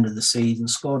until the end of the season,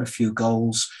 scored a few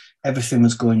goals. Everything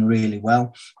was going really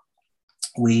well.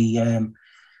 We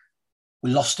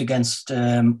lost against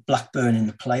Blackburn in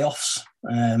the playoffs,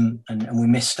 and we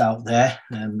missed out there.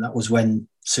 That was when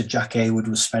Sir Jack Hayward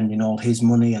was spending all his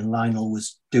money and Lionel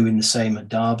was doing the same at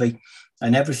Derby,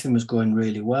 and everything was going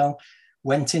really well.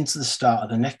 Went into the start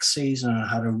of the next season and I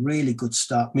had a really good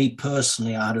start. Me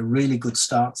personally, I had a really good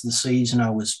start to the season. I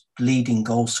was leading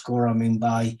goal scorer. I mean,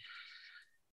 by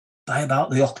about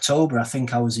the October, I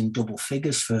think I was in double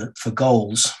figures for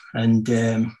goals. And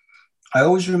I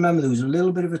always remember there was a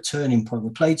little bit of a turning point.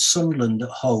 We played Sunderland at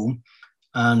home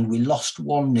and we lost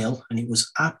 1-0, and it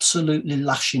was absolutely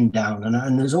lashing down.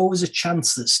 And there's always a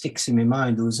chance that sticks in my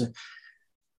mind.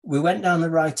 We went down the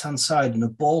right-hand side and a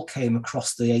ball came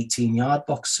across the 18-yard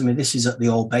box to me. This is at the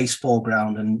old baseball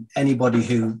ground, and anybody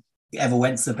who ever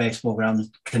went to the baseball ground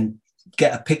can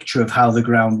get a picture of how the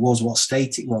ground was, what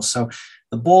state it was. So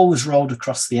the ball was rolled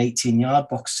across the 18-yard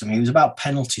box to me. It was about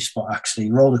penalty spot,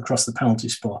 actually, rolled across the penalty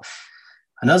spot.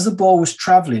 And as the ball was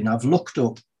travelling, I've looked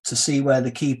up to see where the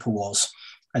keeper was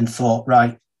and thought,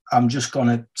 right, I'm just going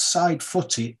to side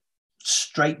foot it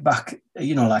straight back,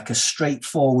 like a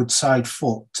straightforward side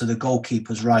foot to the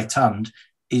goalkeeper's right hand.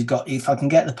 If I can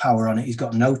get the power on it, he's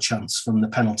got no chance from the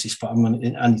penalty spot.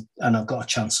 And I've got a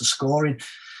chance of scoring.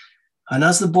 And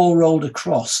as the ball rolled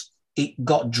across, it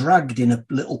got dragged in a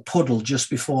little puddle just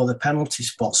before the penalty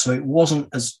spot. So it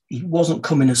wasn't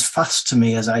coming as fast to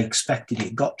me as I expected.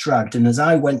 It got dragged. And as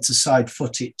I went to side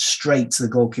foot it straight to the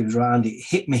goalkeeper's right hand, it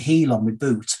hit my heel on my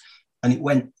boot and it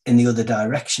went in the other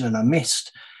direction and I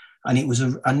missed. And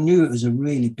I knew it was a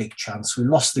really big chance. We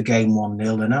lost the game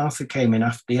 1-0, and Arthur came in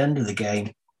after the end of the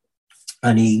game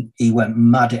and he went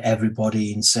mad at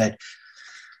everybody and said,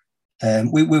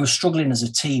 we were struggling as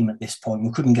a team at this point.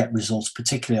 We couldn't get results,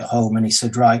 particularly at home. And he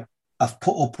said, right, I've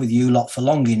put up with you lot for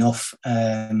long enough.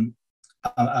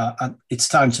 It's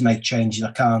time to make changes.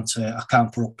 I can't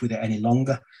put up with it any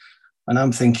longer. And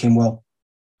I'm thinking, well,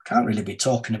 I can't really be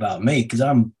talking about me because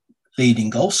I'm leading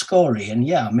goal scorer. And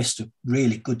yeah, I missed a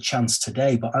really good chance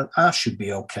today, but I should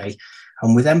be okay.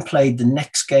 And we then played the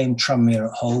next game, Tranmere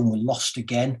at home. We lost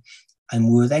again. And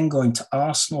we were then going to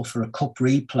Arsenal for a cup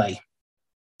replay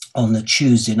on the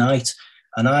Tuesday night.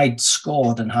 And I'd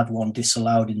scored and had one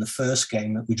disallowed in the first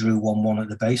game that we drew 1-1 at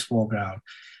the baseball ground.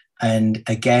 And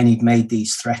again, he'd made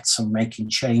these threats on making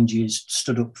changes,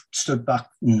 stood back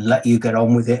and let you get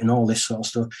on with it and all this sort of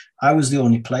stuff. I was the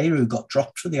only player who got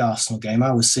dropped for the Arsenal game.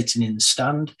 I was sitting in the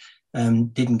stand,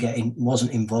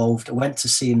 wasn't involved. I went to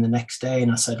see him the next day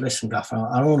and I said, listen, Gaffer,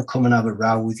 I don't want to come and have a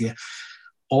row with you.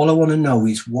 All I want to know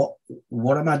is what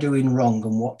am I doing wrong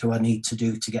and what do I need to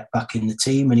do to get back in the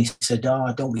team? And he said,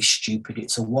 don't be stupid.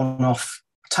 It's a one-off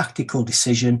tactical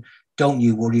decision. Don't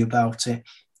you worry about it.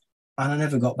 And I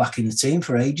never got back in the team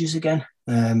for ages again.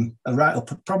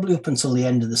 Probably up until the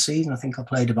end of the season. I think I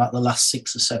played about the last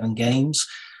 6 or 7 games.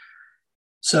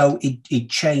 So it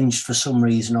changed for some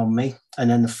reason on me. And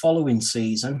then the following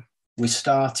season, we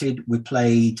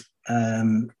played...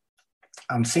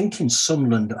 I'm thinking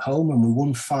Sunderland at home, and we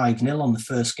won 5-0 on the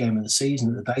first game of the season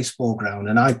at the baseball ground.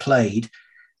 And I played.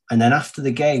 And then after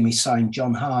the game, he signed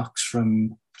John Harkes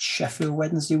from Sheffield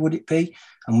Wednesday, would it be?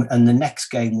 And the next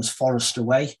game was Forest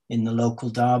away in the local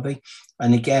derby.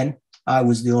 And again, I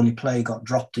was the only player got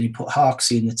dropped, and he put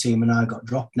Harkes in the team and I got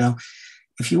dropped. Now,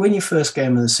 if you win your first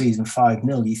game of the season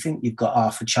 5-0, you think you've got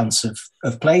half a chance of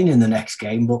playing in the next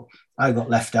game. But I got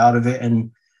left out of it,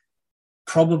 and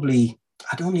probably...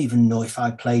 I don't even know if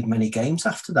I played many games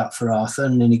after that for Arthur.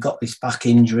 And then he got this back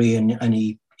injury and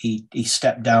he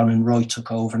stepped down and Roy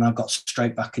took over, and I got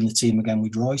straight back in the team again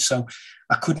with Roy. So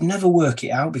I could never work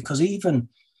it out, because even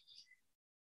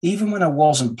when I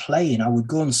wasn't playing, I would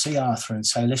go and see Arthur and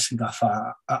say, listen,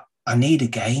 Gaffer, I need a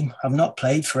game. I've not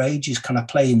played for ages. Can I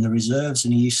play in the reserves?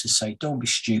 And he used to say, don't be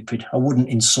stupid. I wouldn't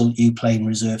insult you playing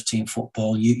reserve team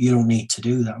football. You don't need to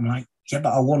do that. I'm like, yeah,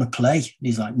 but I want to play. And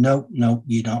he's like, no,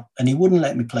 you don't. And he wouldn't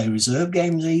let me play reserve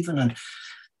games even. And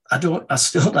I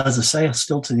still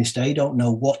to this day don't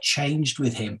know what changed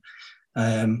with him.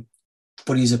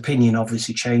 But his opinion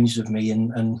obviously changed of me,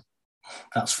 and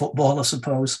that's football, I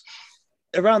suppose.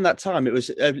 Around that time, it was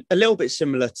a little bit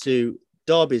similar to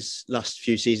Derby's last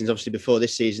few seasons. Obviously, before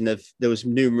this season, there was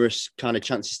numerous kind of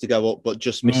chances to go up, but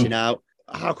just missing out.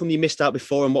 How come you missed out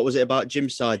before, and what was it about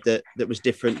Jim's side that was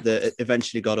different that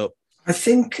eventually got up? I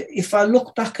think if I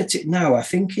look back at it now, I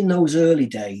think in those early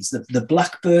days, the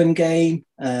Blackburn game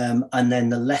and then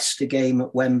the Leicester game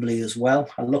at Wembley as well,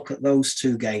 I look at those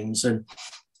 2 games and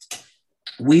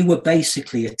we were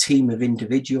basically a team of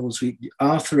individuals.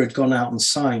 Arthur had gone out and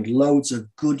signed loads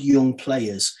of good young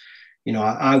players. You know,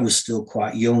 I was still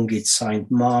quite young. He'd signed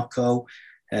Marco,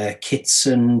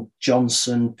 Kitson,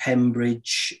 Johnson,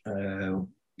 Pembridge,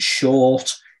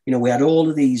 Short. You know, we had all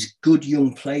of these good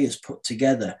young players put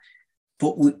together.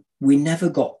 But we never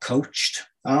got coached.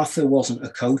 Arthur wasn't a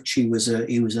coach. He was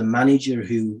a manager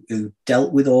who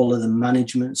dealt with all of the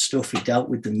management stuff. He dealt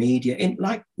with the media,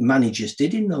 like managers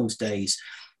did in those days.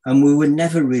 And we were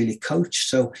never really coached.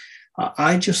 So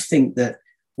I just think that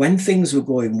when things were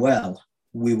going well,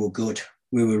 we were good.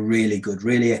 We were really good,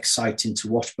 really exciting to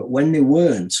watch. But when they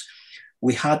weren't,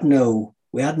 we had no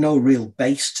real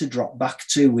base to drop back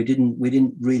to. We didn't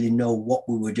really know what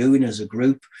we were doing as a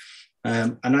group.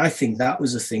 And I think that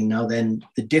was the thing. Now, then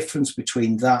the difference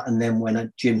between that and then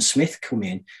when Jim Smith come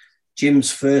in,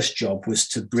 Jim's first job was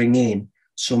to bring in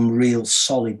some real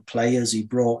solid players. He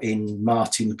brought in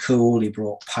Martin Cool, he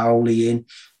brought Powley in,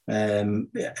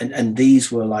 and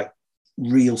these were like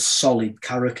real solid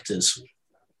characters.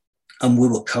 And we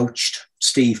were coached.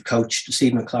 Steve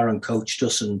McLaren coached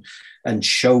us and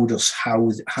showed us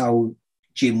how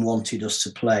Jim wanted us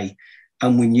to play,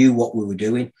 and we knew what we were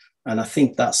doing. And I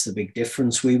think that's the big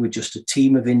difference. We were just a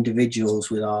team of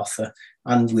individuals with Arthur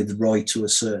and with Roy to a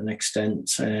certain extent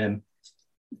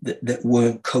that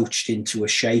weren't coached into a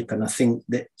shape. And I think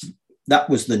that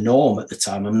was the norm at the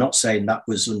time. I'm not saying that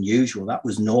was unusual. That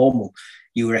was normal.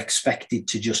 You were expected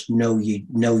to just know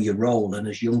your role. And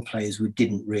as young players, we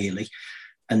didn't really.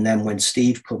 And then when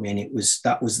Steve come in,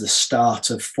 that was the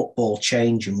start of football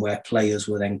changing, where players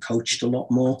were then coached a lot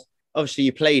more. Obviously,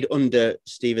 you played under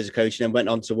Steve as a coach and then went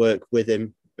on to work with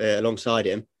him alongside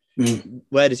him.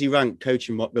 Where does he rank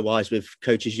coaching-wise with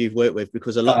coaches you've worked with?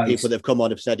 Because a lot of people that have come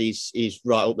on have said he's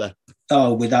right up there.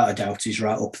 Oh, without a doubt, he's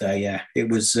right up there, yeah. It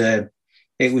was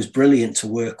it was brilliant to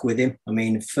work with him. I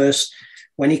mean, first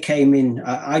when he came in,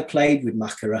 I played with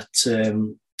Macca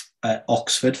at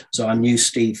Oxford, so I knew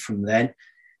Steve from then.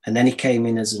 And then he came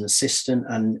in as an assistant,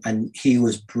 and he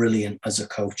was brilliant as a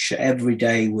coach. Every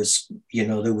day was,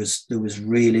 there was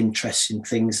real interesting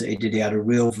things that he did. He had a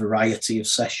real variety of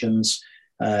sessions,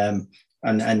 and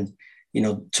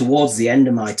towards the end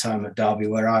of my time at Derby,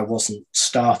 where I wasn't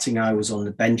starting, I was on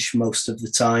the bench most of the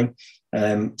time.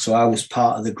 So I was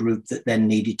part of the group that then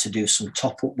needed to do some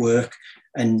top-up work,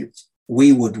 and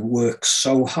we would work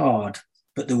so hard,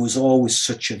 but there was always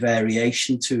such a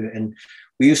variation to it. And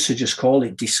we used to just call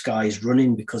it disguised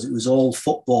running, because it was all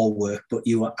football work, but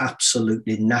you were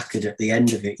absolutely knackered at the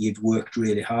end of it. You'd worked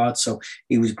really hard. So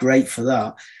he was great for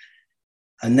that.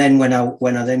 And then when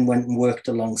I then went and worked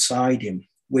alongside him,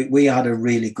 we had a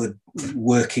really good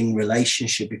working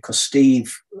relationship, because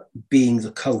Steve, being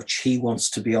the coach, he wants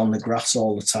to be on the grass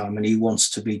all the time, and he wants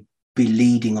to be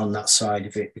leading on that side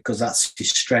of it, because that's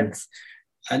his strength.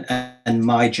 And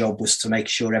my job was to make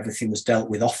sure everything was dealt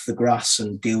with off the grass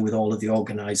and deal with all of the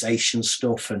organisation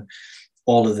stuff and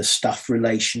all of the staff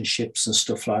relationships and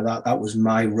stuff like that. That was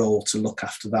my role, to look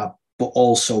after that, but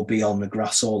also be on the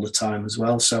grass all the time as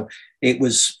well. So it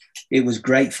was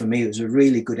great for me. It was a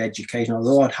really good education.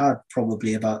 Although I'd had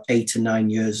probably about 8 or 9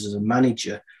 years as a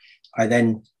manager, I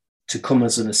then, to come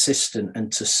as an assistant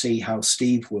and to see how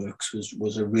Steve works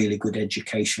was a really good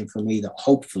education for me, that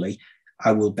hopefully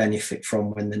I will benefit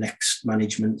from when the next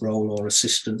management role or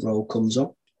assistant role comes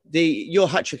up. Your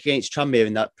hat-trick against Tranmere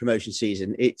in that promotion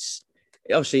season, it's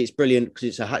brilliant because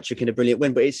it's a hat-trick and a brilliant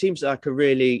win, but it seems like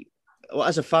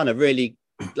as a fan,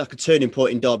 like a turning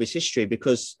point in Derby's history,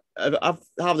 because of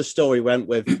how the story went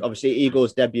with, obviously,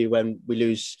 Igor's debut when we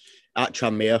lose at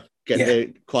Tranmere, getting there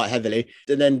quite heavily,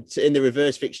 and then in the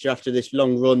reverse fixture after this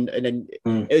long run, and then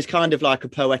it was kind of like a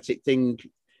poetic thing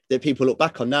that people look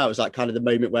back on now. It was like kind of the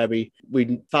moment where we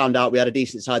found out we had a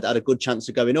decent side that had a good chance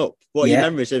of going up. What are your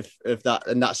memories of that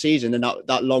and that season and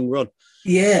that long run?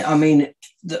 Yeah, I mean,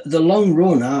 the long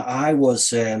run, I was,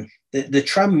 the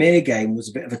Tranmere game was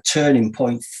a bit of a turning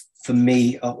point for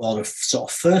me, or a sort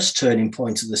of first turning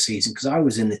point of the season, because I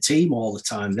was in the team all the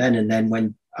time then. And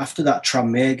then after that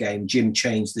Tranmere game, Jim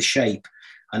changed the shape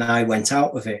and I went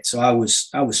out of it. So I was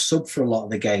sub for a lot of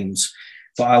the games.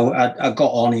 But I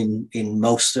got on in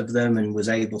most of them and was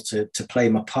able to play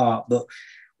my part. But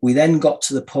we then got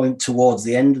to the point towards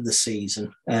the end of the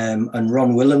season, and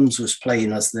Ron Willems was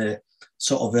playing as the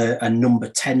sort of a number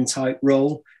 10 type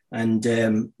role.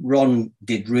 And Ron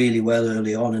did really well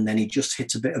early on, and then he just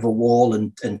hit a bit of a wall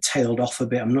and tailed off a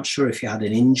bit. I'm not sure if he had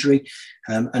an injury.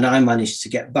 And I managed to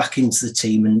get back into the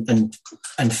team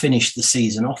and finish the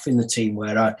season off in the team,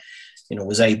 where I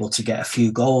was able to get a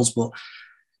few goals. But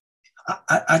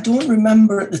I don't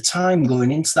remember at the time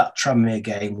going into that Tranmere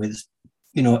game with,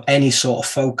 any sort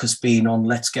of focus being on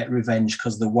let's get revenge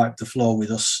because they wiped the floor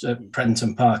with us at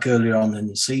Prenton Park earlier on in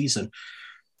the season.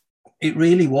 It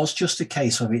really was just a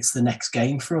case of it's the next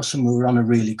game for us, and we were on a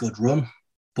really good run.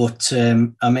 But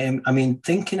I mean,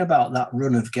 thinking about that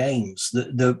run of games,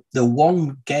 the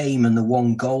one game and the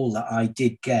one goal that I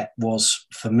did get was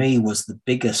the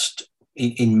biggest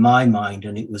in my mind,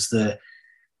 and it was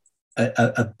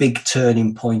a big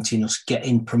turning point in us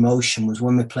getting promotion was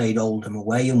when we played Oldham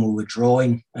away and we were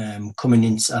drawing, coming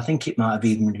in. I think it might have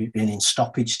even been in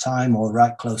stoppage time or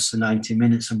right close to 90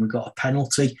 minutes, and we got a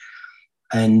penalty.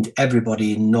 And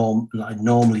everybody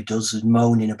normally does is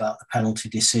moaning about the penalty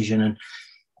decision. And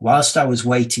whilst I was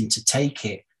waiting to take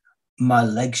it, my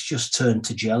legs just turned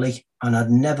to jelly, and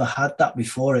I'd never had that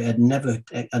before. I'd never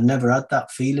had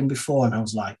that feeling before, and I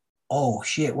was like, oh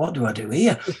shit, what do I do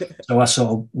here? So I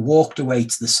sort of walked away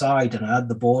to the side, and I had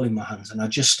the ball in my hands, and I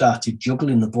just started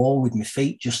juggling the ball with my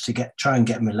feet just to try and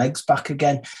get my legs back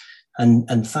again.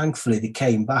 And thankfully they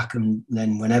came back, and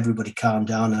then when everybody calmed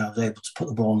down, I was able to put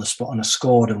the ball on the spot, and I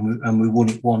scored, and we won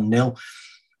it 1-0.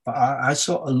 But I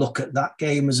sort of look at that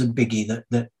game as a biggie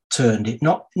that turned it.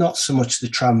 Not so much the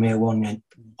Tranmere one.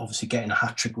 Obviously getting a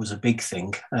hat-trick was a big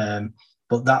thing,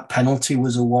 but that penalty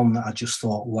was a one that I just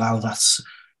thought, wow,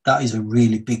 that is a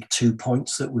really big 2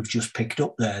 points that we've just picked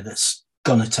up there. That's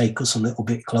going to take us a little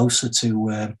bit closer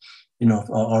to,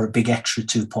 or a big extra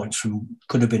 2 points from,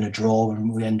 could have been a draw,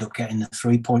 and we end up getting the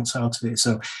 3 points out of it.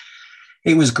 So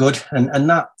it was good. And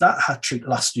that hat-trick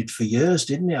lasted for years,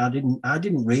 didn't it? I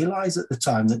didn't realise at the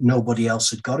time that nobody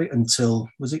else had got it until,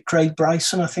 was it Craig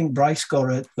Bryson? I think Bryce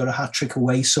got a hat-trick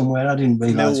away somewhere. I didn't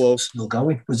realise it was still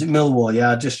going. Was it Millwall? Yeah,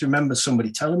 I just remember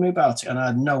somebody telling me about it, and I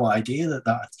had no idea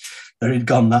that it had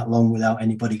gone that long without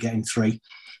anybody getting 3.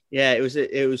 Yeah, it was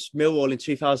Millwall in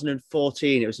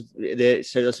 2014. It was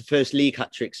that's the first league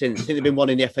hat trick since. I think there've been one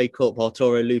in the FA Cup,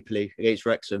 Arturo Lupoli against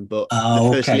Wrexham, but the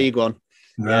first league one.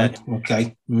 Right. Yeah.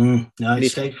 Okay. No, he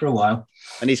stayed for a while.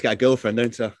 And he's got a girlfriend,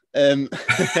 don't he? And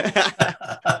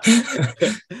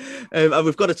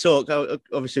we've got to talk.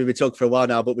 Obviously, we've been talking for a while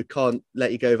now, but we can't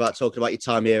let you go without talking about your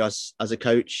time here as a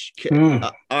coach.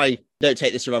 I don't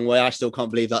take this the wrong way. I still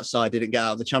can't believe that side didn't get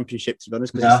out of the Championship, to be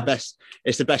honest, because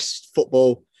it's the best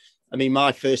football. I mean,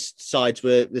 my first sides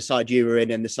were the side you were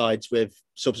in and the sides with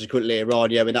subsequently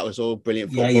Iran. Yeah, I mean, that was all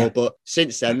brilliant football. Yeah. But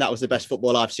since then, that was the best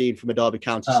football I've seen from a Derby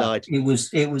County side.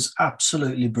 It was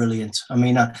absolutely brilliant. I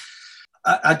mean,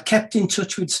 I'd kept in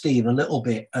touch with Steve a little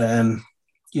bit,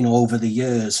 over the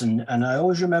years. And I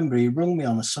always remember he rung me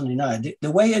on a Sunday night. The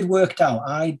way it worked out,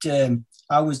 I'd been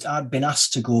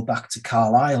asked to go back to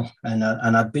Carlisle and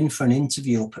I'd been for an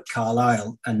interview up at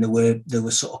Carlisle and they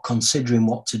were sort of considering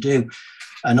what to do.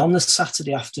 And on the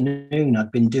Saturday afternoon,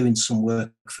 I'd been doing some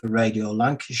work for Radio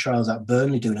Lancashire. I was at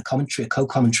Burnley doing a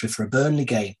co-commentary for a Burnley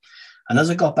game. And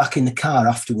as I got back in the car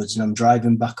afterwards and I'm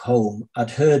driving back home, I'd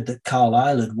heard that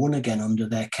Carlisle had won again under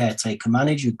their caretaker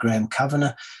manager, Graham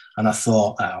Kavanagh. And I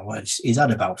thought, he's had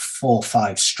about 4 or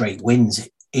 5 straight wins.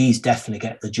 He's definitely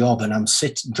get the job. And I'm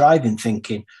driving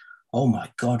thinking, oh my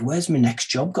God, where's my next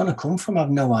job going to come from? I've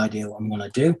no idea what I'm going to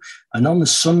do. And on the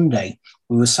Sunday,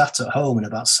 we were sat at home and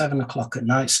about 7 o'clock at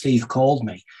night, Steve called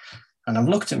me and I've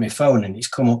looked at my phone and he's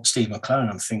come up, Steve McLaren.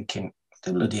 I'm thinking, what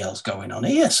the bloody hell's going on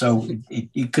here? So,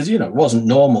 because, it wasn't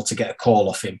normal to get a call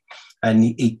off him. And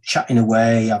he chatting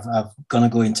away, I'm going to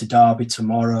go into Derby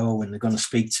tomorrow and they're going to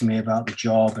speak to me about the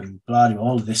job and blah,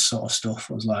 all of this sort of stuff.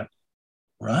 I was like,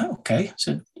 right, okay.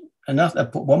 So, and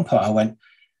at one point I went,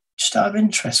 just out of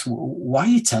interest, why are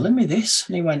you telling me this?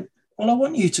 And he went, well, I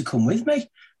want you to come with me.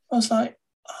 I was like,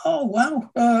 oh,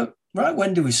 wow. Right,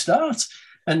 when do we start?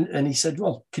 And he said,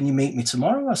 well, can you meet me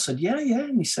tomorrow? I said, yeah.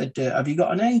 And he said, have you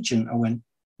got an agent? I went,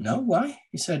 no, why?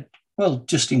 He said, well,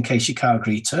 just in case you can't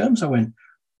agree terms. I went,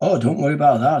 oh, don't worry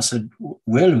about that. I said,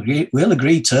 we'll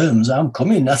agree terms. I'm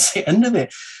coming. That's the end of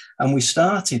it. And we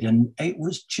started and it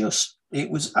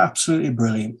was absolutely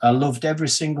brilliant. I loved every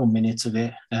single minute of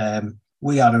it.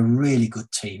 We had a really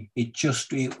good team.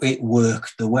 It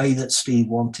worked the way that Steve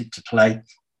wanted to play.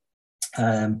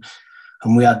 And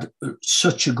we had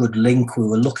such a good link. We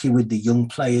were lucky with the young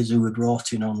players who were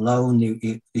brought in on loan.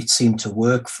 It seemed to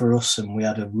work for us. And we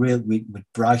had with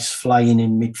Bryce flying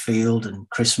in midfield and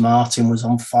Chris Martin was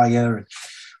on fire and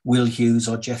Will Hughes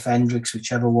or Jeff Hendricks,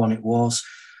 whichever one it was.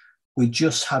 We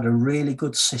just had a really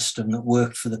good system that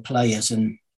worked for the players.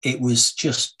 And it was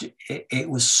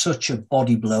such a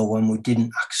body blow when we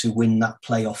didn't actually win that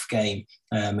playoff game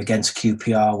against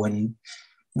QPR when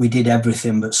we did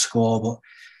everything but score. But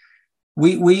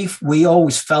we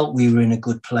always felt we were in a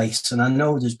good place. And I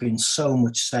know there's been so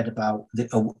much said about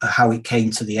how it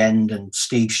came to the end and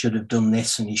Steve should have done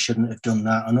this and he shouldn't have done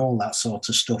that and all that sort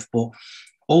of stuff. But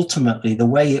ultimately, the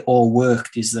way it all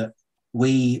worked is that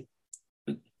we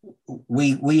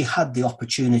had the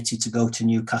opportunity to go to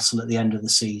Newcastle at the end of the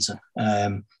season.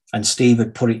 And Steve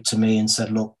had put it to me and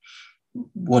said, look,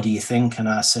 what do you think? And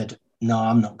I said, no,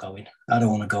 I'm not going. I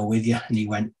don't want to go with you. And he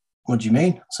went, what do you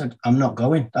mean? I said, I'm not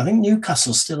going. I think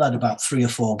Newcastle still had about 3 or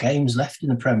 4 games left in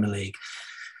the Premier League.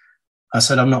 I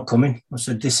said, I'm not coming. I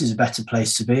said, this is a better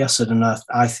place to be. I said, and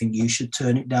I think you should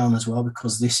turn it down as well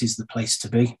because this is the place to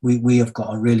be. We have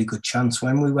got a really good chance.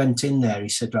 When we went in there, he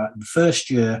said, right, the first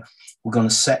year, we're going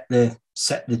to set the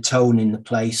tone in the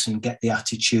place and get the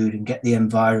attitude and get the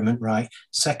environment right.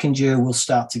 Second year, we'll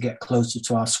start to get closer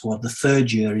to our squad. The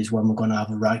third year is when we're going to have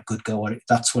a right good go at it.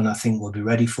 That's when I think we'll be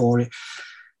ready for it.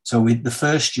 So with the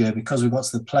first year, because we got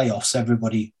to the playoffs,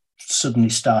 everybody suddenly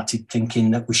started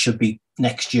thinking that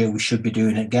next year we should be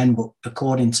doing it again. But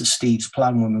according to Steve's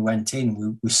plan, when we went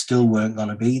in, we still weren't going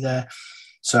to be there.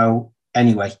 So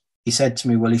anyway, he said to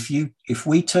me, well, if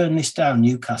we turn this down,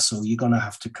 Newcastle, you're going to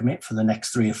have to commit for the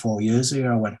next 3 or 4 years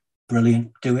here. I went,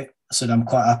 brilliant, do it. I said, I'm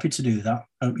quite happy to do that,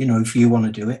 if you want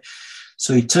to do it.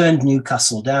 So he turned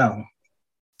Newcastle down.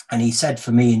 And he said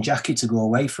for me and Jackie to go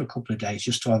away for a couple of days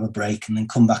just to have a break and then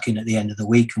come back in at the end of the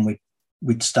week and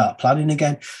we'd start planning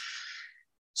again.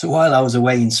 So while I was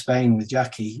away in Spain with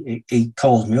Jackie, he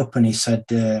called me up and he said,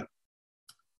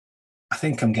 I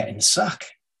think I'm getting the sack.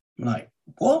 I'm like,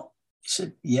 what? He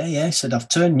said, yeah. He said, I've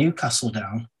turned Newcastle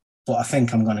down, but I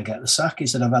think I'm going to get the sack. He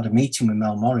said, I've had a meeting with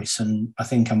Mel Morris and I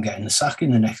think I'm getting the sack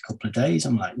in the next couple of days.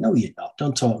 I'm like, no, you're not.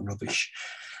 Don't talk rubbish.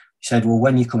 He said, well,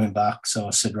 when are you coming back? So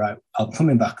I said, right, I'm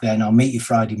coming back then. I'll meet you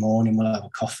Friday morning. We'll have a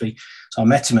coffee. So I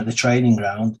met him at the training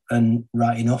ground and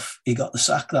right enough, he got the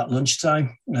sack that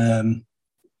lunchtime.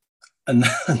 and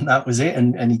that was it.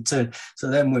 And he turned. So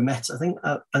then we met. I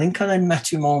think I then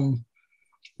met him on,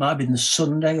 might have been the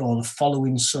Sunday or the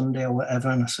following Sunday or whatever.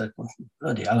 And I said, well,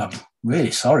 bloody hell, I'm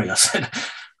really sorry. I said,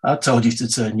 I told you to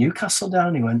turn Newcastle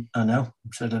down. He went, I know. I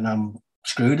said, and I'm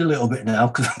screwed a little bit now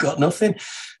because I've got nothing.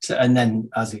 So, and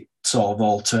then as it sort of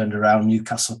all turned around,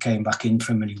 Newcastle came back in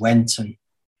for him and he went, and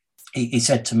he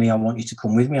said to me, I want you to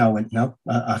come with me. I went, no,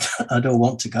 I don't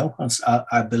want to go.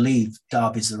 I believe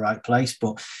Derby's the right place.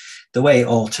 But the way it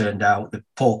all turned out,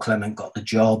 Paul Clement got the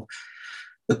job.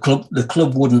 The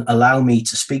club wouldn't allow me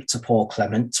to speak to Paul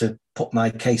Clement to put my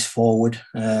case forward.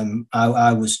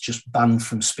 I was just banned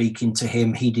from speaking to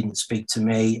him. He didn't speak to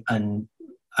me. And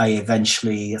I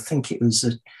eventually, I think it was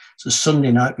a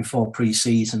Sunday night before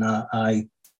pre-season, I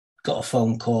got a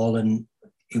phone call and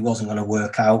it wasn't going to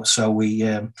work out. So we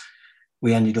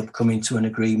ended up coming to an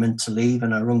agreement to leave.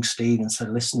 And I rung Steve and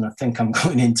said, listen, I think I'm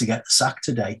going in to get the sack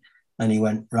today. And he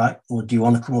went, right, well, do you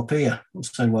want to come up here? I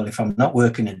said, well, if I'm not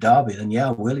working at Derby, then yeah,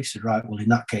 I will. He said, right, well, in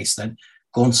that case, then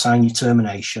go and sign your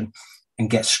termination and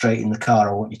get straight in the car.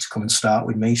 I want you to come and start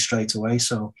with me straight away.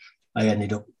 So I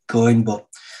ended up going, but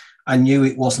I knew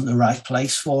it wasn't the right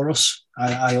place for us.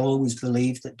 I always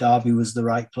believed that Derby was the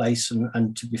right place.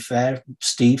 And to be fair,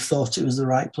 Steve thought it was the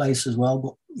right place as well,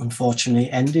 but unfortunately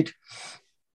it ended.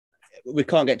 We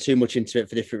can't get too much into it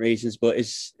for different reasons, but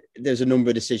there's a number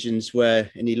of decisions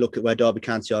where, and you look at where Derby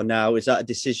County are now, is that a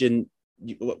decision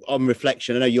on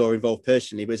reflection? I know you're involved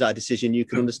personally, but is that a decision you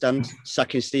can understand,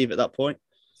 sacking Steve at that point?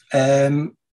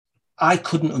 I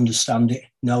couldn't understand it.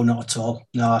 No, not at all.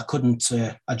 No, I couldn't.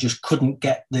 I just couldn't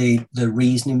get the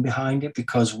reasoning behind it,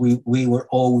 because we were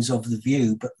always of the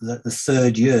view, but the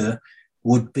third year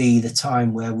would be the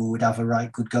time where we would have a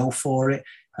right good go for it.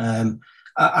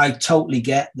 I totally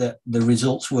get that the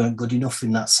results weren't good enough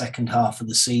in that second half of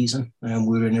the season, and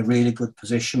we were in a really good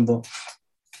position, but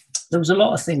there was a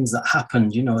lot of things that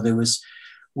happened. You know,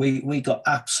 we got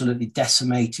absolutely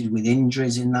decimated with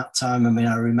injuries in that time. I mean,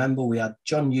 I remember we had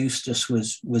John Eustace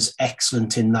was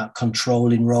excellent in that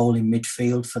controlling role in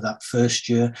midfield for that first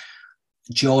year.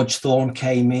 George Thorne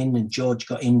came in and George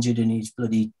got injured in his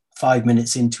bloody 5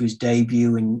 minutes into his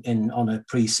debut on a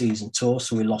pre-season tour.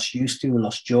 So we lost Eustace, we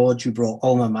lost George. We brought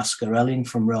Omar Mascarell in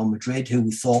from Real Madrid, who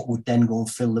we thought would then go and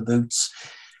fill the boots,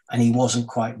 and he wasn't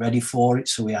quite ready for it.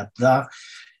 So we had that.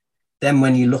 Then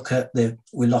when you look at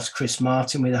we lost Chris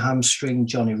Martin with a hamstring,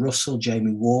 Johnny Russell,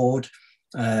 Jamie Ward,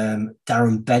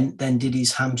 Darren Bent then did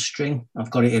his hamstring.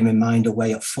 I've got it in my mind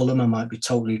away at Fulham. I might be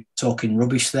totally talking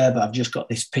rubbish there, but I've just got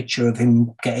this picture of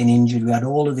him getting injured. We had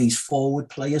all of these forward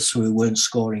players who weren't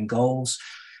scoring goals.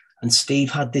 And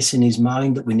Steve had this in his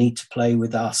mind that we need to play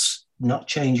with us, not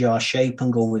change our shape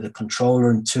and go with a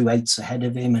controller and 2 8s ahead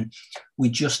of him. And we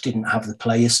just didn't have the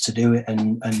players to do it.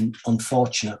 And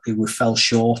unfortunately, we fell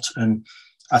short. And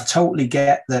I totally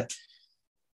get that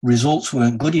results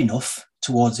weren't good enough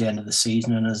towards the end of the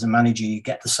season. And as a manager, you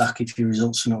get the sack if your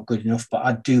results are not good enough. But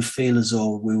I do feel as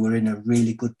though we were in a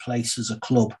really good place as a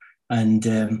club. And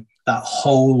that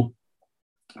whole,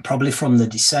 probably from the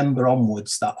December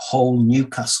onwards, that whole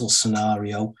Newcastle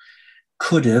scenario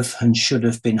could have and should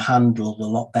have been handled a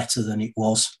lot better than it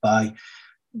was by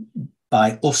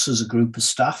us as a group of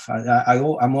staff.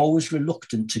 I'm always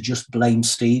reluctant to just blame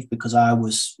Steve, because I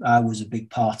was a big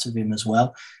part of him as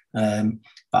well.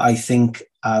 But I think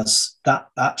as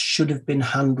that should have been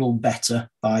handled better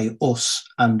by us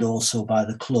and also by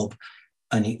the club,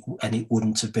 and it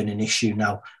wouldn't have been an issue.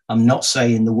 Now, I'm not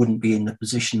saying they wouldn't be in the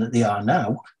position that they are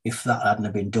now if that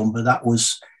hadn't been done, but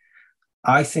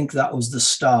I think that was the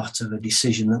start of a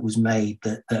decision that was made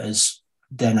that has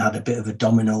then had a bit of a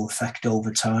domino effect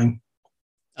over time.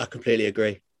 I completely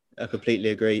agree.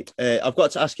 I've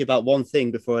got to ask you about one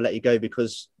thing before I let you go,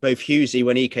 because both Hughesy,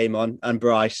 when he came on, and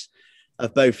Bryce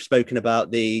have both spoken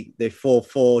about the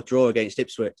 4-4 draw against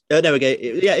Ipswich.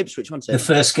 Ipswich, one second. The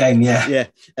first game, yeah. Yeah.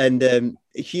 And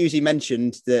Hughesy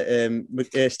mentioned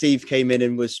that Steve came in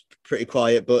and was pretty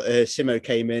quiet, but Simo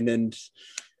came in and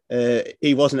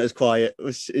he wasn't as quiet.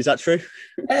 Is that true?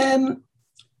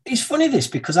 It's funny this,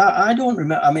 because I don't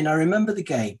remember. I mean, I remember the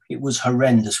game. It was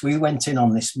horrendous. We went in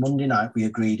on this Monday night. We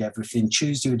agreed everything.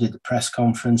 Tuesday, we did the press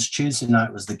conference. Tuesday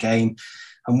night was the game.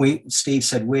 And Steve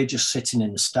said, we're just sitting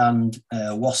in the stand.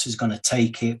 Wass is going to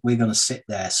take it. We're going to sit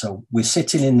there. So we're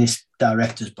sitting in this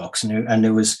director's box, and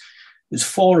there was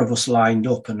 4 of us lined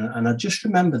up. And I just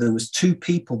remember there was 2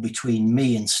 people between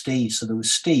me and Steve. So there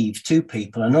was Steve, 2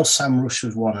 people. I know Sam Rush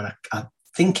was one, and I'm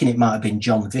thinking it might have been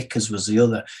John Vickers was the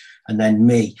other. And then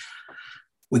me.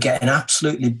 We're getting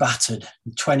absolutely battered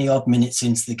 20 odd minutes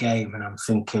into the game. And I'm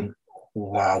thinking,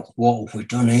 wow, what have we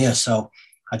done here? So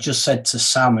I just said to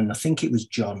Sam, and I think it was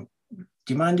John,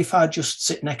 do you mind if I just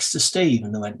sit next to Steve?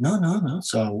 And they went, no.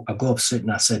 So I go up, sit,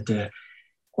 and I said,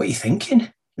 what are you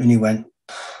thinking? And he went,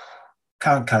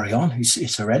 can't carry on.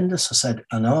 It's horrendous. I said,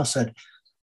 I know. I said,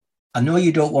 I know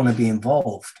you don't want to be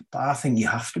involved, but I think you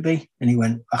have to be. And he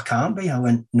went, I can't be. I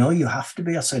went, no, you have to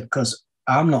be. I said, because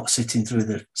I'm not sitting through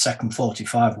the second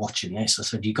 45 watching this. I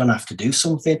said, you're going to have to do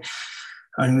something.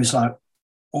 And he was like,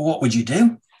 well, what would you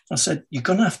do? I said, you're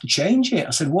going to have to change it.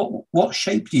 I said, what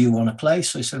shape do you want to play?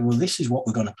 So he said, well, this is what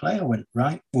we're going to play. I went,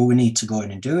 right, well, we need to go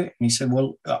in and do it. And he said,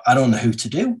 well, I don't know who to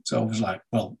do. So I was like,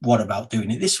 well, what about doing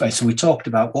it this way? So we talked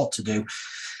about what to do.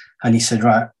 And he said,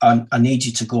 right, I need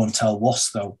you to go and tell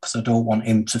Wass, though, because I don't want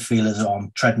him to feel as though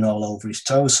I'm treading all over his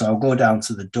toes. So I'll go down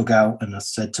to the dugout and I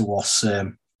said to Wass,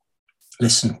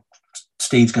 listen,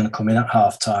 Steve's going to come in at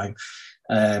half-time.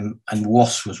 And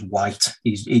Wass was white.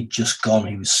 He'd just gone.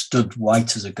 He was stood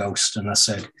white as a ghost. And I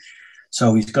said,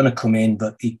 so he's going to come in,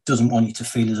 but he doesn't want you to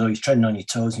feel as though he's treading on your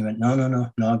toes. And he went,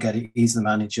 no, I get it. He's the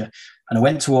manager. And I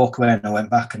went to walk away and I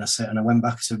went back and said,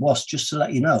 Wass, just to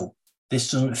let you know, this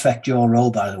doesn't affect your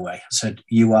role, by the way. I said,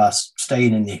 you are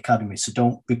staying in the academy, so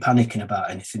don't be panicking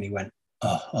about anything. He went,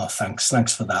 oh, thanks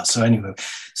for that. So anyway,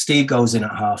 Steve goes in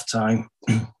at half-time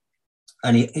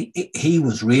and he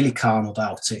was really calm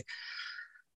about it.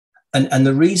 And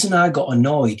the reason I got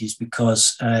annoyed is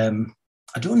because I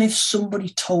don't know if somebody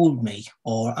told me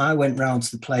or I went round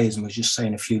to the players and was just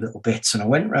saying a few little bits. And I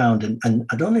went round and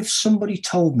I don't know if somebody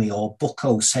told me or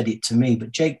Bucko said it to me,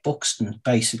 but Jake Buxton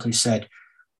basically said,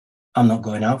 I'm not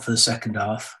going out for the second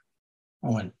half. I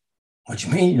went, what do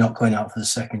you mean you're not going out for the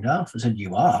second half? I said,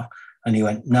 you are. And he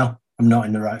went, no, I'm not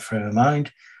in the right frame of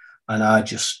mind. And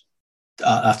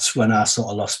that's when I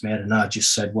sort of lost my head. And I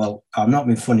just said, well, I'm not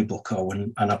being funny, Bucko.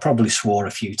 And I probably swore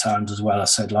a few times as well. I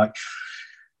said, like,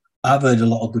 I've heard a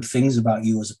lot of good things about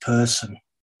you as a person.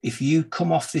 If you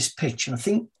come off this pitch, and I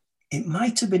think it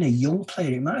might have been a young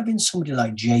player, it might have been somebody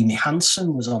like Jamie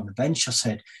Hansen was on the bench. I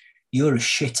said, you're a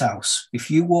shithouse. If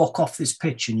you walk off this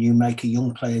pitch and you make a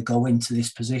young player go into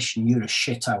this position, you're a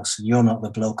shithouse and you're not the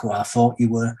bloke who I thought you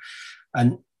were.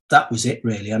 And that was it,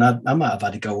 really. And I might have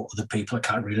had to go with other people. I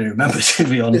can't really remember, to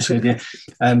be honest with you.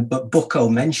 But Bucko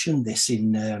mentioned this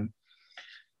in,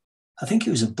 I think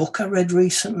it was a book I read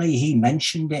recently. He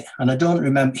mentioned it. And I don't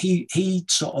remember, he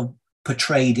sort of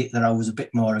portrayed it that I was a bit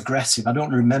more aggressive. I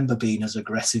don't remember being as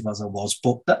aggressive as I was,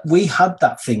 but we had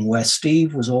that thing where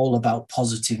Steve was all about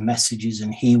positive messages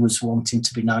and he was wanting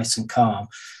to be nice and calm.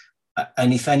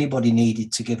 And if anybody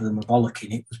needed to give them a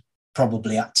bollocking, it was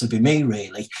probably had to be me,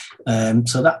 really.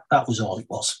 So that was all it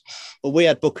was. Well, we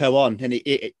had Bucko on and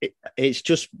it's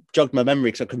just jogged my memory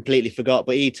because I completely forgot,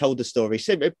 but he told the story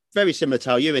very similar to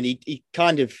how you, and he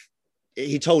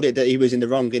told it that he was in the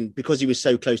wrong, and because he was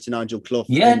so close to Nigel Clough.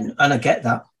 Yeah, and I get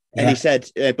that. And he said,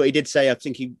 but he did say, I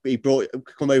think he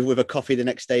come over with a coffee the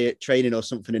next day at training or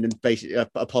something, and then basically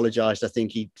apologised. I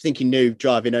think he knew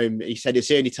driving home. He said it's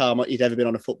the only time he'd ever been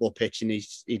on a football pitch, and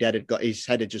his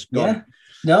head had just gone. Yeah.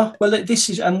 No, well, this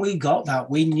is, and we got that.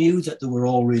 We knew that they were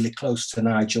all really close to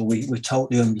Nigel. We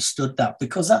totally understood that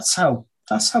because that's how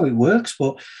it works.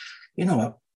 But you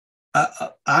know,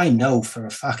 I know for a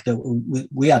fact that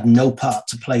we had no part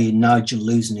to play in Nigel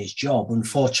losing his job.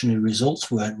 Unfortunately,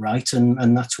 results weren't right,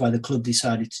 and that's why the club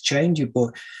decided to change it.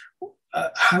 But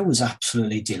I was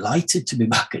absolutely delighted to be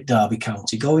back at Derby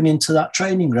County. Going into that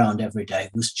training ground every day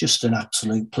was just an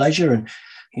absolute pleasure. And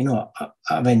you know,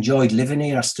 I've enjoyed living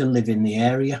here. I still live in the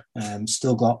area.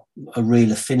 Still got a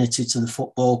real affinity to the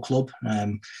football club.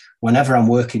 Whenever I'm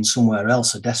working somewhere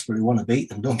else, I desperately want to beat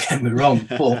them, don't get me wrong.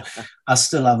 But I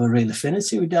still have a real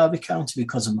affinity with Derby County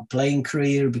because of my playing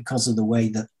career, because of the way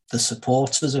that the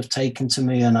supporters have taken to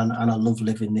me, and I love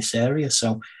living this area.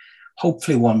 So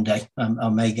hopefully one day I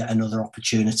may get another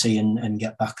opportunity and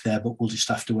get back there, but we'll just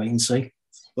have to wait and see.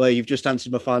 Well, you've just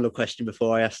answered my final question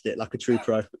before I asked it, like a true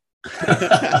pro.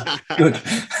 Good.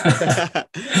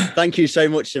 Thank you so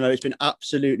much, Simo. It's been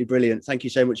absolutely brilliant. Thank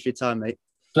you so much for your time, mate.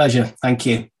 Pleasure. Thank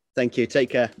you. Thank you. Take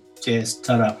care. Cheers.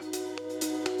 Ta-ra.